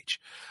Russell Gage.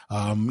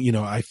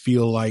 I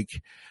feel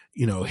like,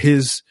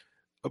 his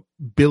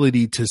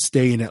ability to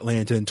stay in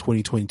Atlanta in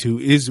 2022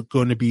 is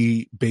going to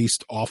be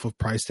based off of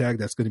price tag.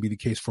 That's going to be the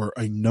case for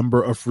a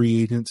number of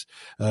free agents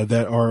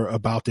that are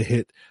about to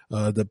hit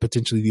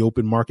potentially the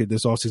open market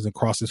this offseason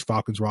across this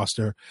Falcons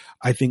roster.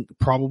 I think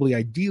probably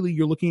ideally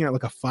you're looking at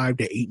like a $5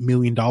 to $8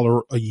 million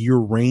a year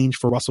range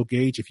for Russell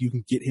Gage. If you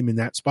can get him in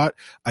that spot,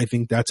 I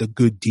think that's a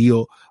good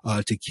deal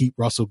to keep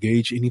Russell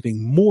Gage.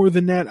 Anything more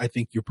than that, I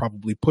think you're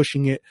probably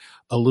pushing it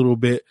a little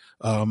bit.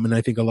 And I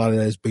think a lot of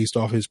that is based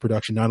off his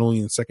production, not only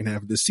in the second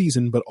half of the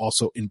season, but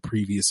also in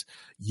previous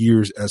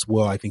years as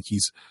well. I think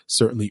he's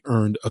certainly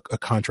earned a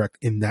contract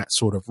in that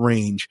sort of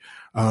range.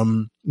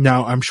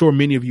 Now, I'm sure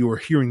many of you are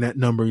hearing that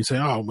number and say,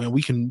 oh, man,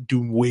 we can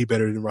do way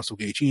better than Russell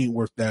Gage. He ain't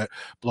worth that,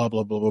 blah,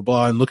 blah, blah, blah,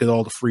 blah. And look at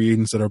all the free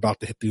agents that are about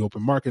to hit the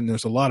open market. And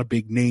there's a lot of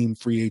big name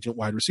free agent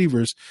wide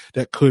receivers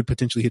that could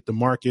potentially hit the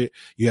market.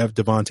 You have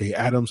Devontae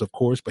Adams, of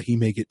course, but he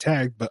may get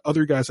tagged. But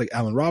other guys like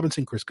Allen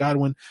Robinson, Chris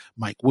Godwin,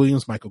 Mike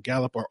Williams, Michael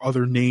Gallup are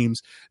other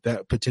names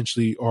that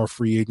potentially are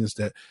free agents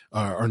that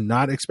are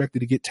not expected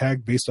to get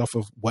tagged based off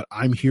of what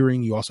I'm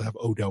hearing. You also have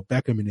Odell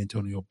Beckham and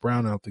Antonio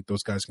Brown. I don't think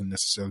those guys can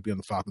necessarily be on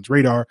the Falcons'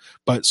 radar,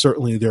 but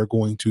certainly they're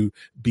going to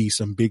be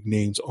some big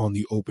names on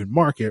the open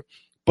market.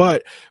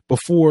 But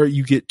before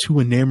you get too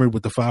enamored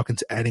with the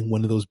Falcons adding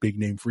one of those big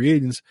name free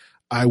agents,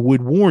 I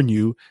would warn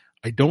you,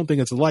 I don't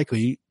think it's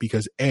likely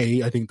because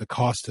A, I think the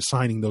cost to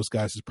signing those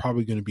guys is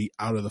probably going to be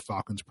out of the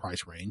Falcons'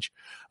 price range.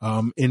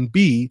 And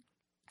B,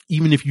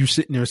 even if you're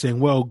sitting there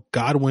saying, well,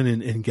 Godwin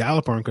and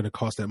Gallup aren't going to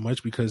cost that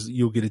much because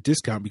you'll get a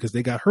discount because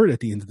they got hurt at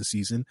the end of the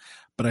season.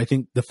 But I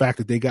think the fact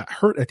that they got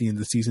hurt at the end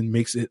of the season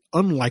makes it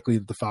unlikely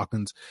that the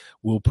Falcons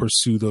will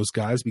pursue those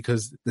guys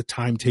because the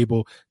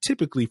timetable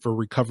typically for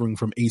recovering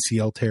from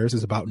ACL tears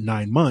is about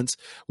 9 months,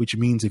 which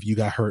means if you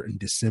got hurt in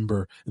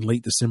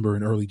late December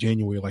and early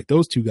January, like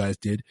those two guys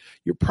did,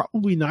 you're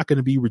probably not going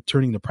to be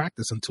returning to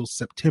practice until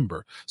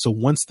September. So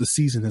once the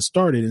season has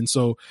started, and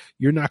so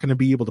you're not going to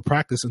be able to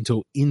practice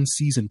until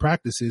in-season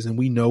practices. And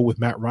we know with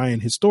Matt Ryan,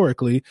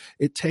 historically,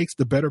 it takes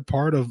the better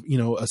part of,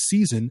 a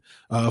season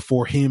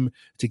for him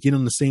to get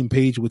on the same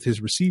page with his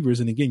receivers.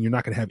 And again, you're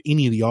not going to have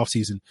any of the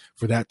offseason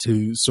for that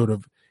to sort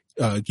of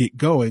get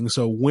going.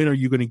 So when are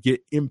you going to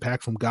get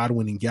impact from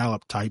Godwin and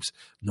Gallup types?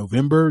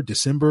 November,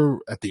 December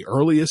at the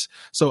earliest.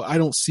 So I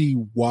don't see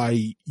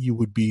why you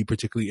would be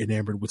particularly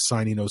enamored with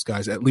signing those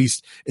guys, at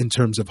least in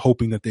terms of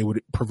hoping that they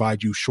would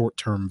provide you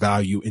short-term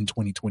value in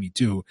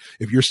 2022.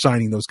 If you're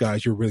signing those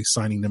guys, you're really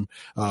signing them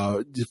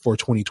for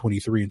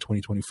 2023 and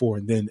 2024.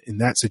 And then in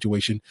that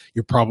situation,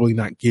 you're probably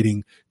not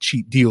getting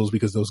cheap deals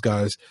because those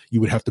guys, you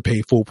would have to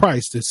pay full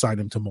price to sign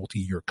them to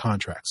multi-year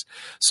contracts.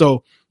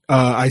 So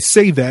I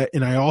say that,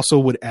 and I also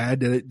would add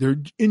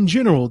that in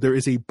general, there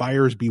is a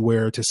buyer's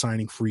beware to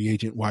signing free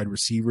agent wide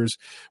receivers.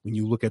 When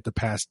you look at the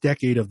past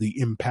decade of the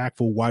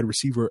impactful wide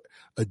receiver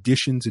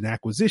additions and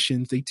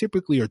acquisitions, they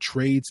typically are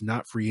trades,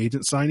 not free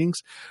agent signings.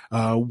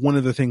 One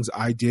of the things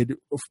I did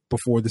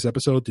before this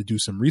episode to do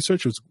some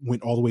research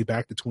went all the way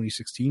back to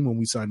 2016 when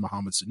we signed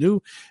Mohamed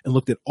Sanu and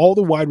looked at all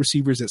the wide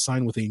receivers that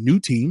signed with a new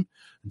team,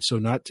 and so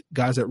not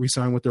guys that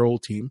re-signed with their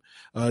old team,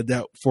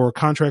 that for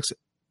contracts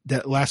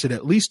that lasted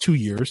at least 2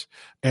 years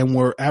and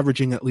were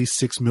averaging at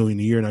least $6 million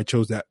a year. And I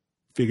chose that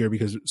figure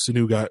because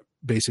Sanu got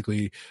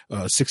basically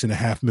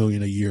 $6.5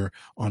 million a year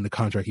on the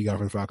contract he got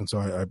from the Falcons. So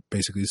I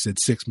basically said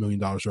 $6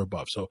 million or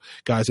above. So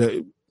guys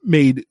that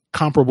made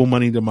comparable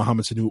money to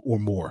Mohamed Sanu or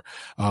more.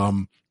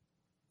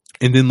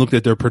 And then looked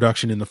at their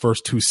production in the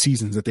first 2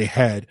 seasons that they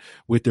had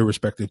with their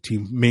respective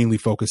team, mainly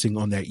focusing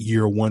on that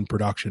year one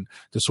production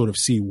to sort of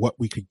see what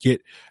we could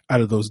get out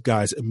of those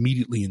guys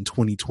immediately in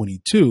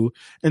 2022.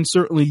 And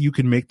certainly you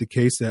can make the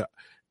case that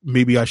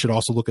maybe I should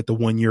also look at the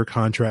 1-year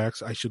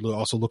contracts. I should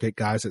also look at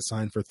guys that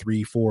sign for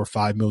 $3, $4,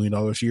 $5 million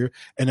a year.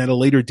 And at a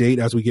later date,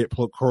 as we get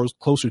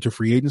closer to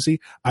free agency,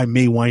 I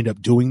may wind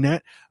up doing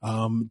that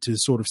to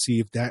sort of see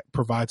if that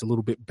provides a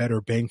little bit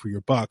better bang for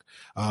your buck.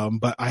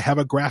 But I have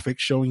a graphic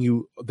showing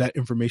you that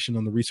information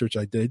on the research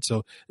I did.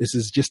 So this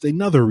is just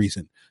another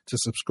reason to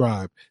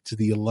subscribe to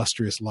the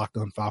illustrious Locked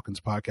On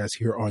Falcons podcast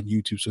here on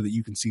YouTube so that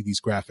you can see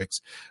these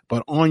graphics.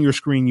 But on your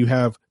screen, you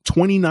have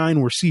 29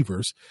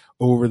 receivers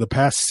over the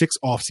past 6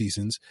 off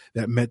seasons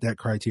that met that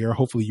criteria.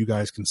 Hopefully you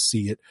guys can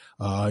see it.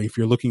 If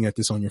you're looking at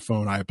this on your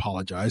phone, I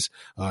apologize.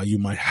 You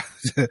might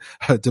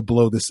have to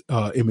blow this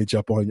image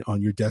up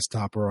on your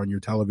desktop or on your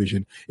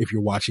television if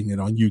you're watching it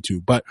on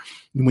YouTube. But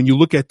when you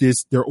look at this,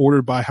 they're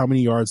ordered by how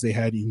many yards they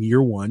had in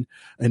year 1.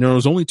 And there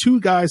was only 2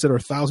 guys that are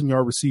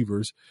 1,000-yard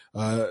receivers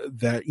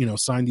that,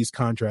 signed these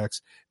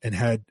contracts and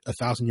had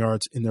 1,000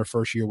 yards in their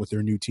first year with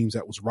their new teams.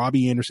 That was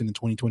Robbie Anderson in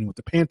 2020 with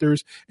the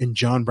Panthers and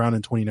John Brown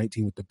in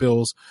 2019 with the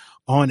Bills.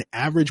 On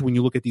average, when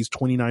you look at these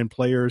 29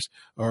 players,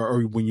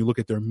 or when you look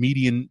at their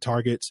median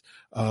targets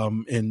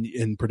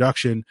in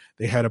production,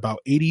 they had about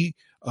 80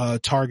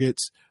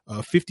 targets,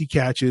 50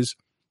 catches,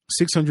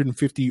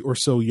 650 or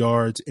so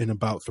yards, and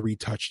about 3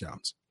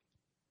 touchdowns.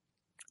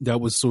 That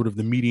was sort of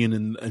the median,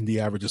 and the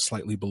average is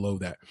slightly below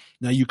that.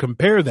 Now you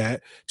compare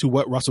that to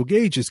what Russell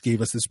Gage just gave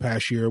us this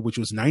past year, which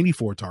was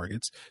 94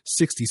 targets,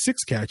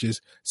 66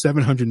 catches,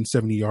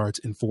 770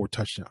 yards, and 4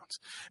 touchdowns.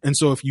 And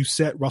so if you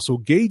set Russell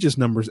Gage's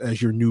numbers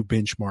as your new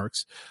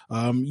benchmarks,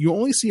 you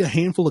only see a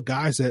handful of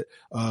guys that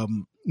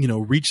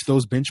reach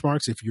those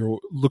benchmarks. If you're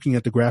looking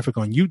at the graphic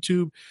on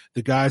YouTube,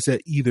 the guys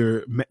that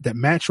that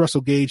match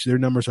Russell Gage, their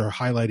numbers are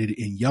highlighted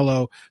in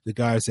yellow. The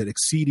guys that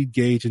exceeded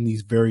Gage in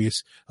these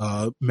various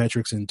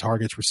metrics and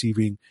targets,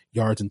 receiving,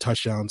 yards, and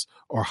touchdowns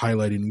are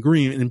highlighted in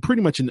green. And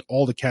pretty much in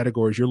all the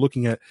categories, you're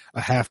looking at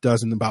a half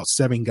dozen, about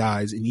 7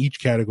 guys in each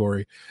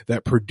category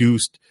that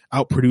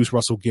outproduced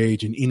Russell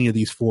Gage in any of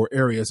these 4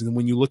 areas. And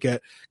when you look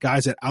at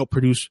guys that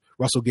outproduce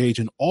Russell Gage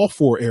in all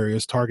 4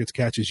 areas, targets,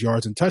 catches,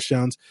 yards, and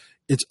touchdowns,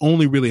 it's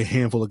only really a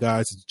handful of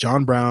guys. It's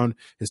John Brown,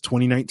 his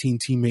 2019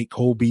 teammate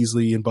Cole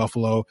Beasley in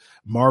Buffalo,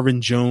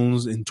 Marvin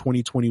Jones in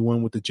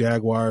 2021 with the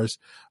Jaguars.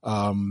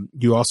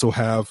 You also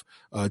have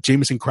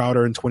Jamison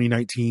Crowder in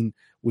 2019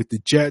 with the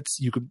Jets.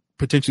 You could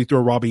potentially throw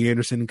Robbie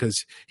Anderson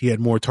because he had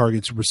more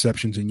targets,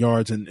 receptions, and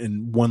yards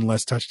and 1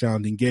 less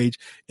touchdown than Gage.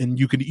 And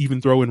you could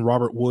even throw in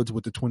Robert Woods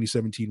with the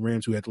 2017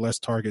 Rams, who had less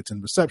targets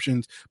and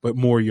receptions, but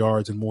more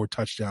yards and more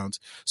touchdowns.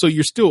 So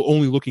you're still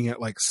only looking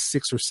at like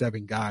 6 or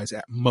 7 guys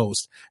at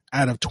most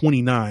out of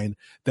 29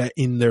 that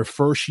in their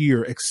first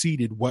year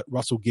exceeded what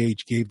Russell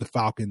Gage gave the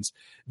Falcons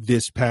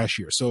this past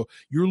year. So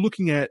you're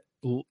looking at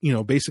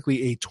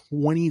basically a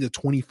 20 to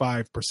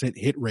 25%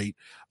 hit rate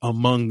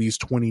among these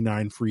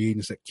 29 free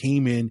agents that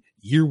came in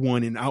year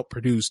 1 and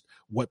outproduced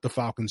what the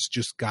Falcons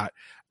just got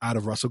out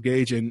of Russell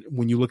Gage. And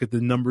when you look at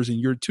the numbers in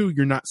year 2,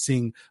 you're not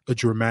seeing a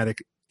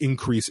dramatic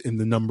increase in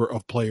the number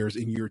of players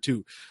in year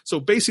 2. So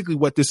basically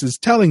what this is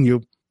telling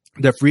you,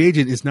 that free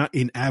agent is not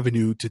an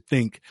avenue to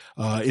think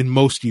in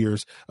most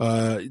years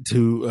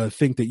to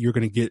think that you're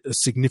going to get a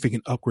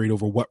significant upgrade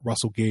over what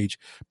Russell Gage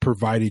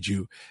provided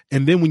you.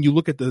 And then when you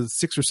look at the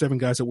 6 or 7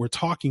 guys that we're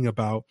talking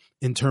about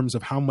in terms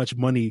of how much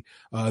money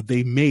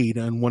they made,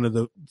 and one of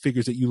the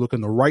figures that you look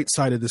on the right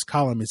side of this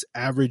column is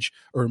average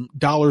or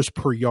dollars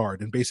per yard.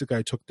 And basically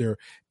I took their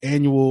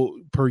annual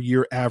per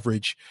year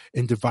average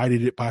and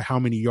divided it by how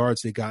many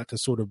yards they got to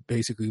sort of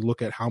basically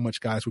look at how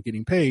much guys were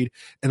getting paid.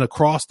 And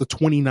across the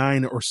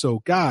 29 or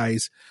so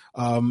guys,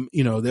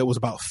 that was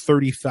about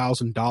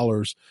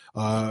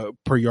 $30,000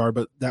 per yard,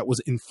 but that was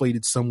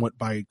inflated somewhat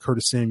by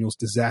Curtis Samuel's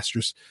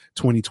disastrous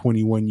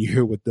 2021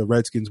 year with the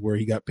Redskins, where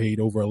he got paid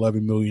over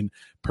 $11 million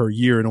per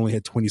year and only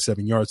had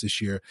 27 yards this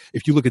year.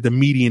 If you look at the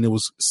median, it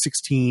was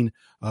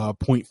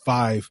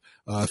 16.5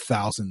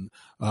 thousand.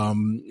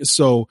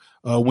 So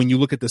when you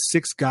look at the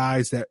 6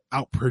 guys that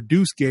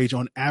outproduced Gage,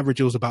 on average,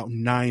 it was about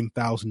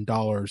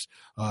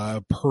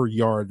 $9,000 per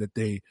yard that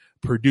they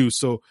produced.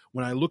 So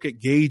when I look at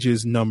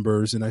Gage's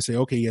numbers and I say,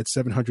 okay, he had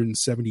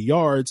 770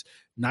 yards,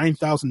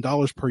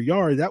 $9,000 per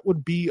yard, that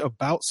would be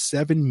about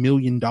 $7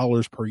 million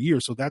per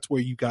year. So that's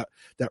where you got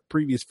that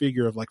previous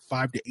figure of like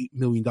 $5 to $8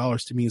 million.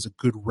 To me is a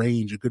good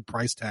range, a good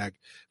price tag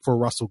for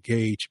Russell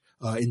Gage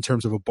in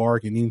terms of a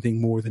bargain.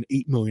 Anything more than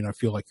 $8 million, I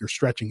feel like you're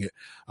stretching it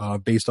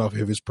based off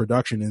of his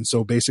production. And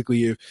so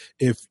basically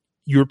if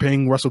you're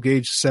paying Russell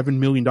Gage $7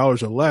 million or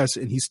less,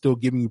 and he's still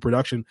giving you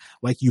production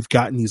like you've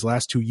gotten these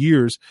last 2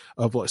 years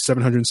of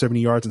 770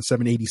 yards and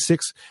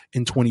 786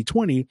 in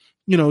 2020,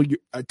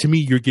 to me,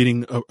 you're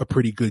getting a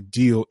pretty good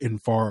deal in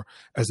far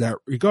as that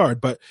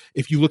regard. But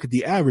if you look at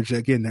the average,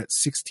 again, that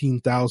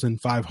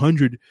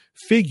 16,500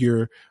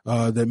 figure,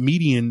 the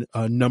median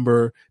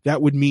number,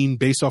 that would mean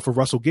based off of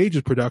Russell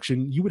Gage's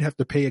production, you would have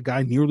to pay a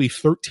guy nearly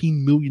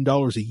 $13 million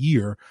a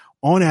year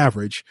on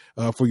average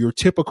for your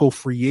typical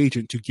free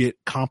agent to get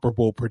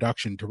comparable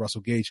production to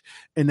Russell Gage.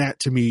 And that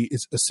to me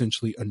is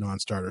essentially a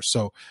non-starter.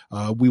 So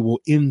we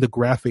will end the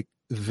graphic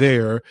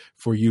there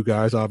for you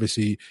guys.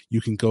 Obviously,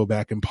 you can go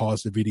back and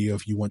pause the video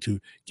if you want to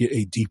get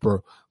a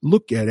deeper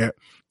look at it.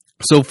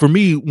 So for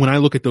me, when I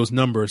look at those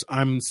numbers,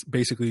 I'm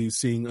basically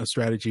seeing a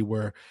strategy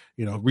where,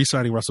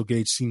 re-signing Russell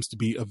Gage seems to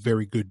be a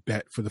very good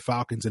bet for the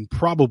Falcons. And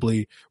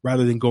probably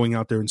rather than going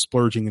out there and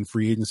splurging in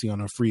free agency on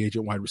a free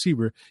agent wide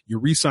receiver, you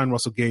re-sign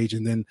Russell Gage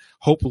and then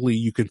hopefully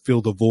you can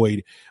fill the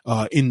void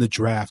in the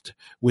draft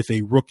with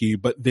a rookie.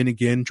 But then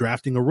again,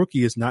 drafting a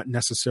rookie is not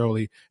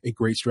necessarily a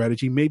great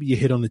strategy. Maybe you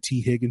hit on the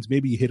T. Higgins,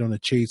 maybe you hit on a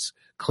Chase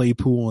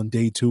Claypool on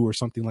day 2 or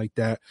something like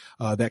that,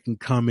 that can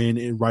come in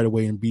and right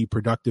away and be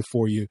productive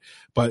for you.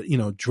 But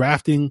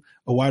drafting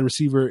a wide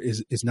receiver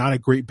is not a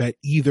great bet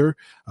either,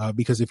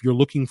 because if you're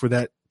looking for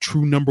that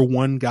true number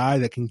one guy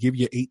that can give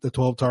you 8 to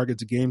 12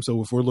 targets a game.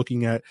 So if we're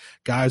looking at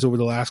guys over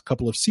the last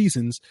couple of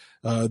seasons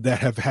that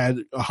have had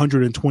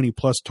 120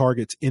 plus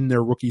targets in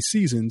their rookie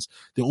seasons,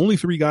 the only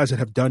 3 guys that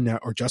have done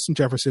that are Justin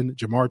Jefferson,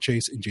 Jamar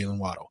Chase, and Jalen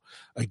Waddle.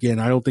 Again,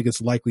 I don't think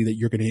it's likely that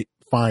you're going to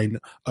find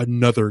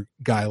another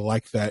guy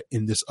like that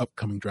in this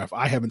upcoming draft.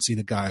 I haven't seen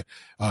a guy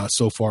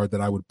so far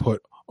that I would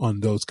put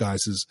on those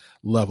guys'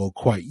 level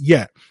quite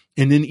yet.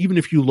 And then even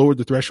if you lowered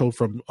the threshold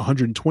from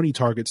 120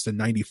 targets to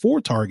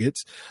 94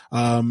 targets,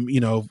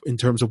 in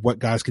terms of what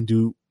guys can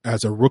do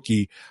as a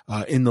rookie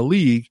in the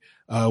league,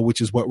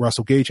 which is what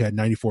Russell Gage had,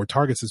 94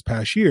 targets this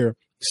past year.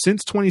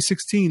 Since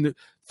 2016,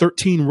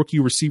 13 rookie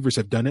receivers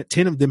have done it.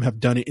 10 of them have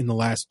done it in the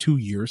last 2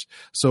 years.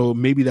 So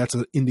maybe that's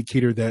an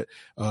indicator that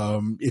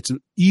it's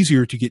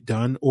easier to get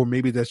done, or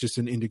maybe that's just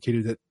an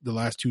indicator that the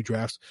last 2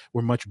 drafts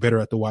were much better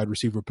at the wide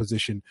receiver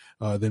position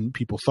than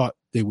people thought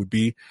they would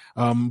be.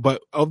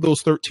 But of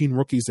those 13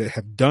 rookies that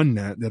have done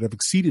that have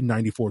exceeded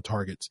 94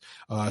 targets,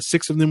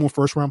 6 of them were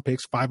first round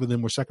picks, 5 of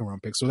them were second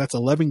round picks. So that's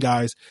 11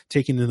 guys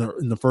taken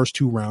in the first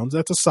 2 rounds.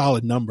 That's a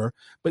solid number.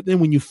 But then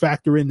when you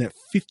factor in that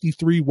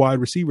 53 wide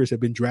receivers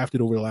have been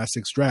drafted over the last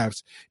 6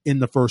 drafts in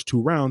the first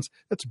 2 rounds,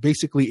 that's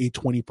basically a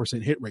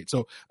 20% hit rate.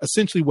 So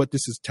essentially what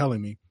this is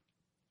telling me,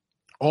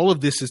 all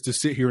of this is to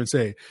sit here and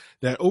say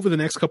that over the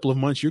next couple of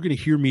months, you're going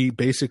to hear me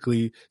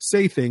basically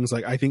say things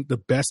like, I think the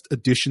best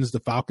additions the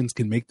Falcons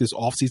can make this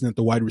offseason at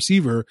the wide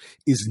receiver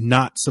is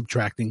not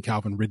subtracting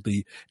Calvin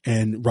Ridley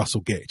and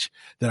Russell Gage.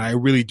 That I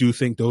really do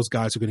think those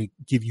guys are going to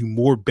give you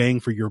more bang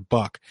for your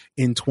buck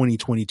in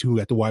 2022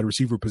 at the wide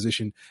receiver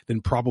position than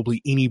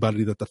probably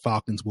anybody that the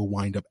Falcons will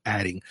wind up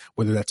adding,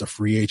 whether that's a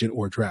free agent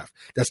or a draft.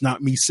 That's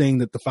not me saying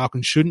that the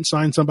Falcons shouldn't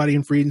sign somebody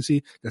in free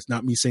agency. That's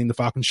not me saying the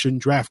Falcons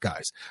shouldn't draft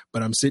guys.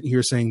 But I'm sitting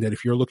here saying that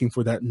if you're looking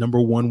for that number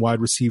 1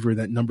 wide receiver,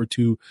 that number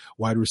 2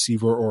 wide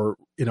receiver, or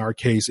in our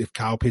case, if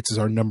Kyle Pitts is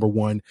our number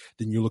 1,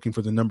 then you're looking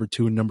for the number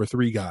 2 and number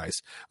 3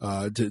 guys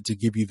to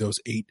give you those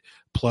 8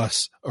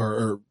 plus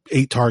or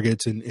 8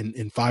 targets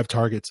and 5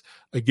 targets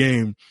a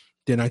game.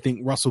 Then I think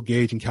Russell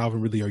Gage and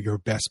Calvin Ridley are your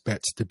best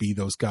bets to be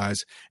those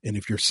guys. And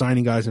if you're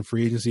signing guys in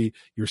free agency,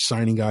 you're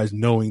signing guys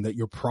knowing that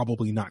you're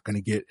probably not going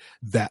to get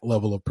that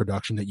level of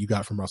production that you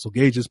got from Russell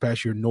Gage this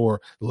past year,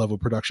 nor the level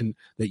of production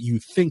that you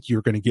think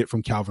you're going to get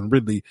from Calvin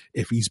Ridley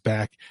if he's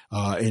back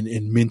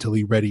and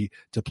mentally ready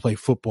to play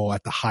football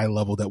at the high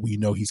level that we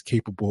know he's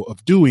capable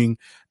of doing,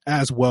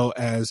 as well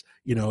as,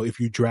 if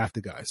you draft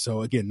a guy.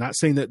 So again, not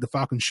saying that the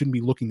Falcons shouldn't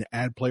be looking to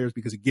add players,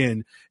 because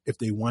again, if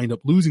they wind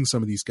up losing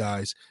some of these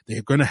guys,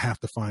 they're going to have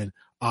to find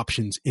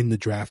options in the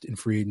draft and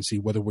free agency,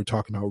 whether we're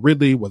talking about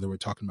Ridley, whether we're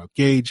talking about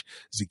Gage,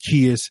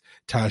 Zaccheaus,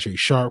 Tajay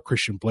Sharp,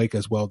 Christian Blake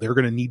as well. They're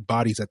going to need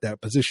bodies at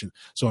that position.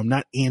 So I'm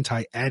not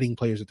anti-adding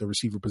players at the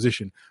receiver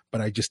position,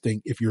 but I just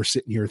think if you're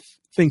sitting here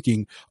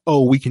thinking,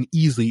 oh, we can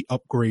easily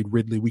upgrade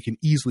Ridley, we can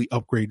easily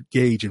upgrade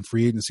Gage in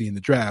free agency in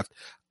the draft,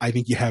 I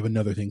think you have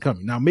another thing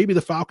coming. Now, maybe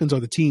the Falcons are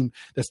the team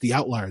that's the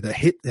outlier that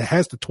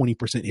has the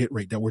 20% hit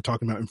rate that we're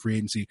talking about in free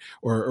agency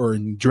or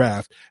in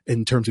draft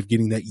in terms of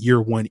getting that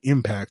year 1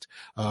 impact.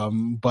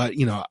 But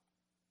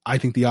I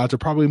think the odds are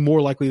probably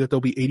more likely that they'll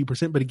be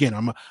 80%. But again,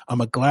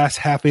 I'm a glass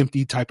half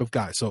empty type of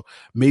guy. So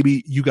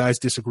maybe you guys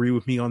disagree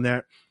with me on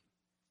that.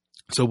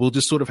 So we'll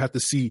just sort of have to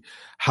see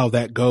how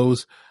that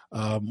goes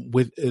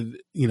with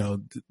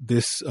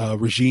this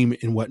regime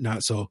and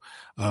whatnot. So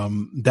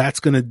that's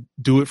going to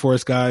do it for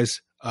us, guys.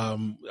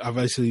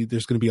 Obviously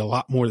there's going to be a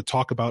lot more to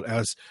talk about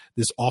as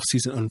this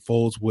offseason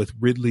unfolds with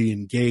Ridley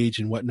and Gage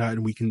and whatnot,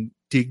 and we can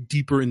dig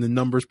deeper in the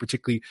numbers,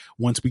 particularly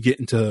once we get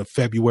into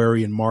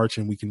February and March,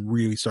 and we can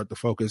really start to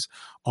focus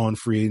on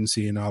free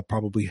agency. And I'll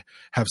probably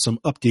have some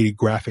updated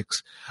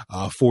graphics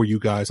for you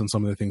guys on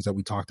some of the things that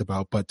we talked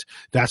about. But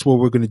that's where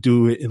we're going to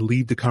do it and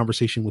leave the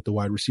conversation with the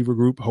wide receiver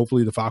group.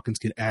 Hopefully the Falcons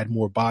can add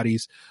more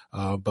bodies,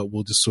 but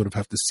we'll just sort of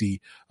have to see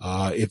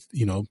if,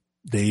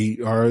 they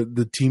are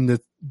the team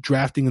that's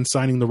drafting and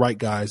signing the right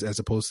guys, as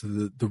opposed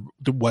to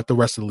the what the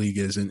rest of the league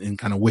is, and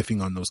kind of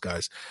whiffing on those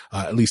guys,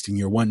 at least in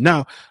year 1.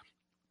 Now,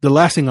 the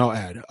last thing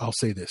I'll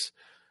say this.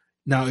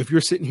 Now, if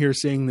you're sitting here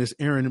saying this,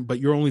 Aaron,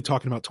 but you're only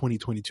talking about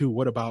 2022,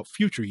 what about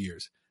future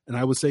years? And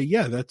I would say,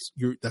 yeah, that's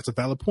a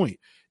valid point.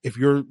 If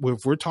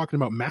we're talking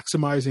about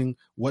maximizing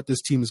what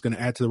this team is going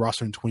to add to the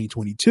roster in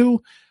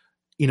 2022,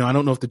 I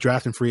don't know if the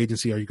draft and free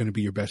agency are you going to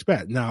be your best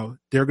bet. Now,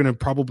 they're going to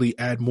probably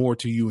add more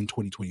to you in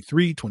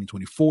 2023,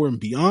 2024, and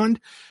beyond.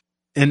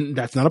 And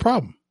that's not a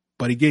problem.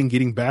 But again,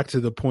 getting back to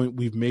the point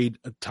we've made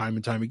time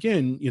and time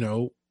again,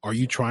 are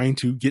you trying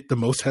to get the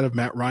most out of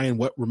Matt Ryan,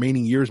 what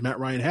remaining years Matt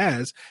Ryan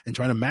has, and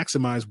trying to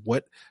maximize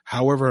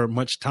however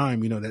much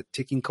time, that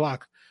ticking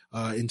clock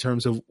in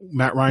terms of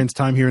Matt Ryan's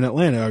time here in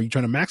Atlanta? Are you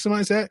trying to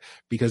maximize that?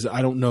 Because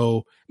I don't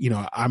know,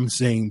 I'm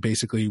saying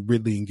basically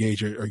Ridley and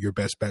Gage are your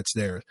best bets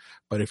there.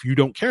 But if you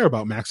don't care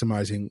about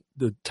maximizing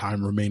the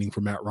time remaining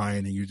for Matt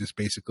Ryan and you're just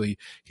basically,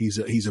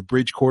 he's a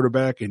bridge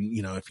quarterback, and,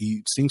 if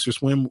he sinks or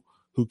swim,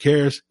 who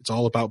cares? It's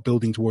all about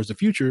building towards the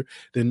future.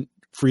 Then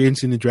free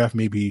agency in the draft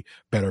may be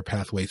better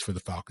pathways for the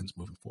Falcons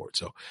moving forward.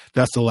 So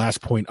that's the last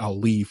point I'll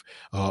leave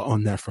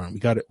on that front. We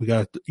got it.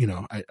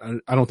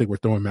 I don't think we're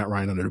throwing Matt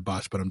Ryan under the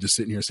bus, but I'm just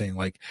sitting here saying,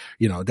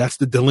 that's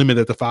the dilemma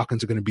that the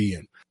Falcons are going to be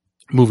in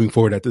moving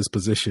forward at this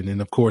position.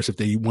 And of course, if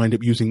they wind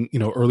up using,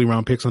 early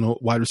round picks on a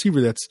wide receiver,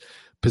 that's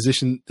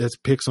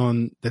picks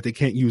on that they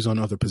can't use on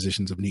other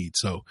positions of need.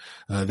 So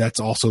that's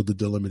also the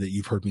dilemma that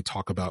you've heard me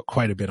talk about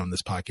quite a bit on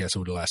this podcast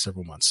over the last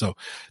several months. So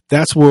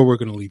that's where we're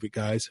going to leave it,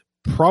 guys.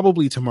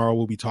 Probably tomorrow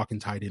we'll be talking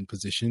tight end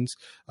positions.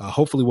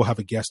 Hopefully we'll have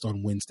a guest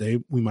on Wednesday.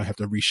 We might have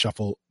to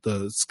reshuffle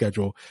the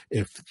schedule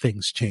if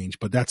things change,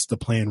 but that's the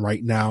plan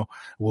right now.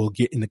 We'll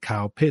get into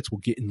Kyle Pitts.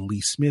 We'll get into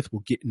Lee Smith.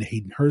 We'll get into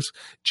Hayden Hurst,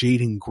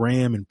 Jaden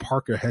Graham, and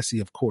Parker Hesse,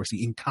 of course,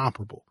 the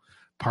incomparable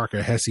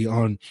Parker Hesse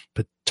on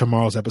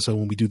tomorrow's episode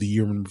when we do the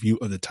year in review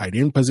of the tight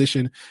end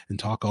position and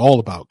talk all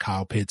about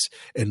Kyle Pitts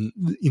and,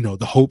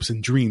 the hopes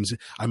and dreams.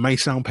 I might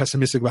sound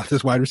pessimistic about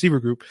this wide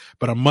receiver group,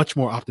 but I'm much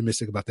more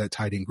optimistic about that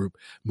tight end group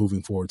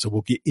moving forward. So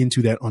we'll get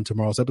into that on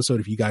tomorrow's episode.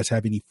 If you guys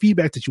have any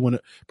feedback that you want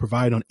to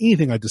provide on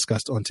anything I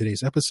discussed on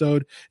today's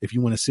episode, if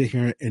you want to sit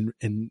here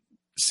and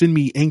send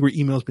me angry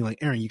emails being like,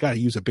 Aaron, you got to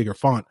use a bigger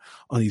font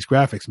on these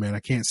graphics, man,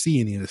 I can't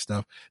see any of this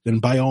stuff, then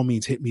by all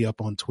means hit me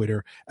up on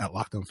Twitter at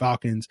Locked On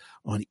Falcons,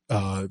 on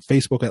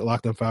Facebook at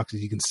Locked On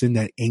Falcons. You can send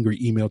that angry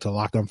email to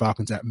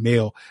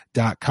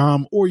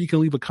lockedonfalcons@mail.com, or you can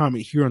leave a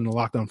comment here on the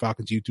Locked On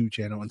Falcons YouTube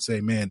channel and say,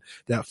 man,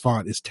 that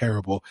font is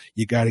terrible.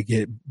 You got to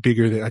get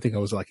bigger than, I think I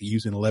was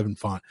using 11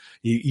 font.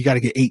 You got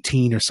to get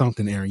 18 or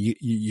something, Aaron.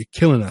 You're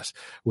killing us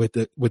with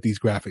these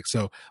graphics.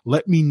 So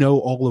let me know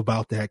all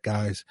about that,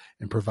 guys,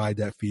 and provide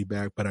that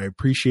feedback. But I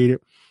appreciate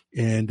it.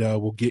 And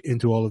we'll get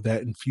into all of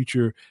that in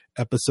future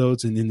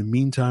episodes. And in the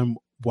meantime,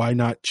 why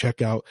not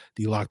check out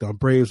the Locked On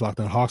Braves,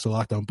 Locked On Hawks, or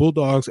Locked On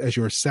Bulldogs as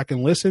your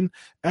second listen,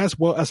 as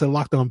well as a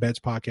Locked On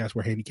Bets podcast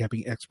where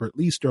handicapping expert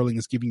Lee Sterling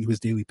is giving you his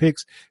daily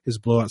picks, his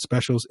blowout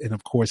specials, and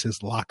of course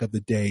his lock of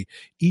the day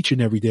each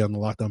and every day on the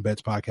Locked On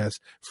Bets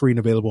podcast, free and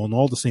available on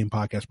all the same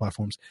podcast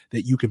platforms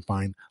that you can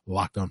find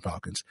Locked On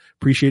Falcons.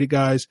 Appreciate it,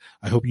 guys.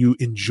 I hope you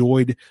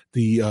enjoyed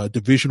the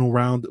divisional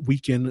round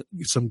weekend.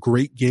 Some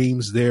great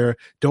games there.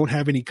 Don't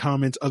have any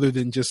comments other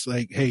than just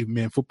hey,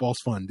 man,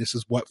 football's fun. This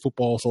is what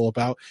football is all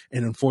about.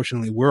 And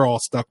unfortunately, we're all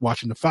stuck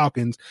watching the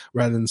Falcons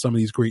rather than some of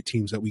these great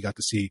teams that we got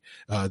to see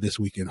this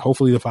weekend.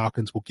 Hopefully the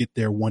Falcons will get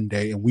there one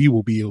day and we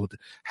will be able to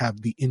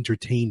have the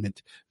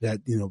entertainment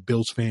that,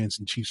 Bills fans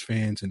and Chiefs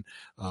fans and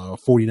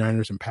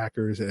 49ers and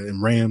Packers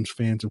and Rams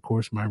fans, of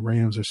course. My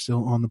Rams are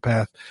still on the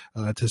path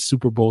to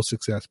Super Bowl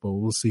success, but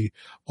we'll see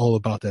all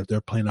about that.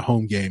 They're playing a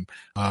home game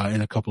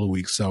in a couple of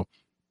weeks. So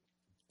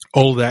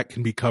all of that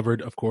can be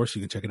covered. Of course,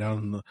 you can check it out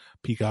on the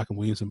Peacock and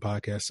Williamson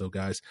podcast. So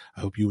guys,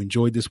 I hope you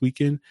enjoyed this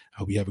weekend. I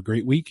hope you have a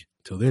great week.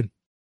 Till then.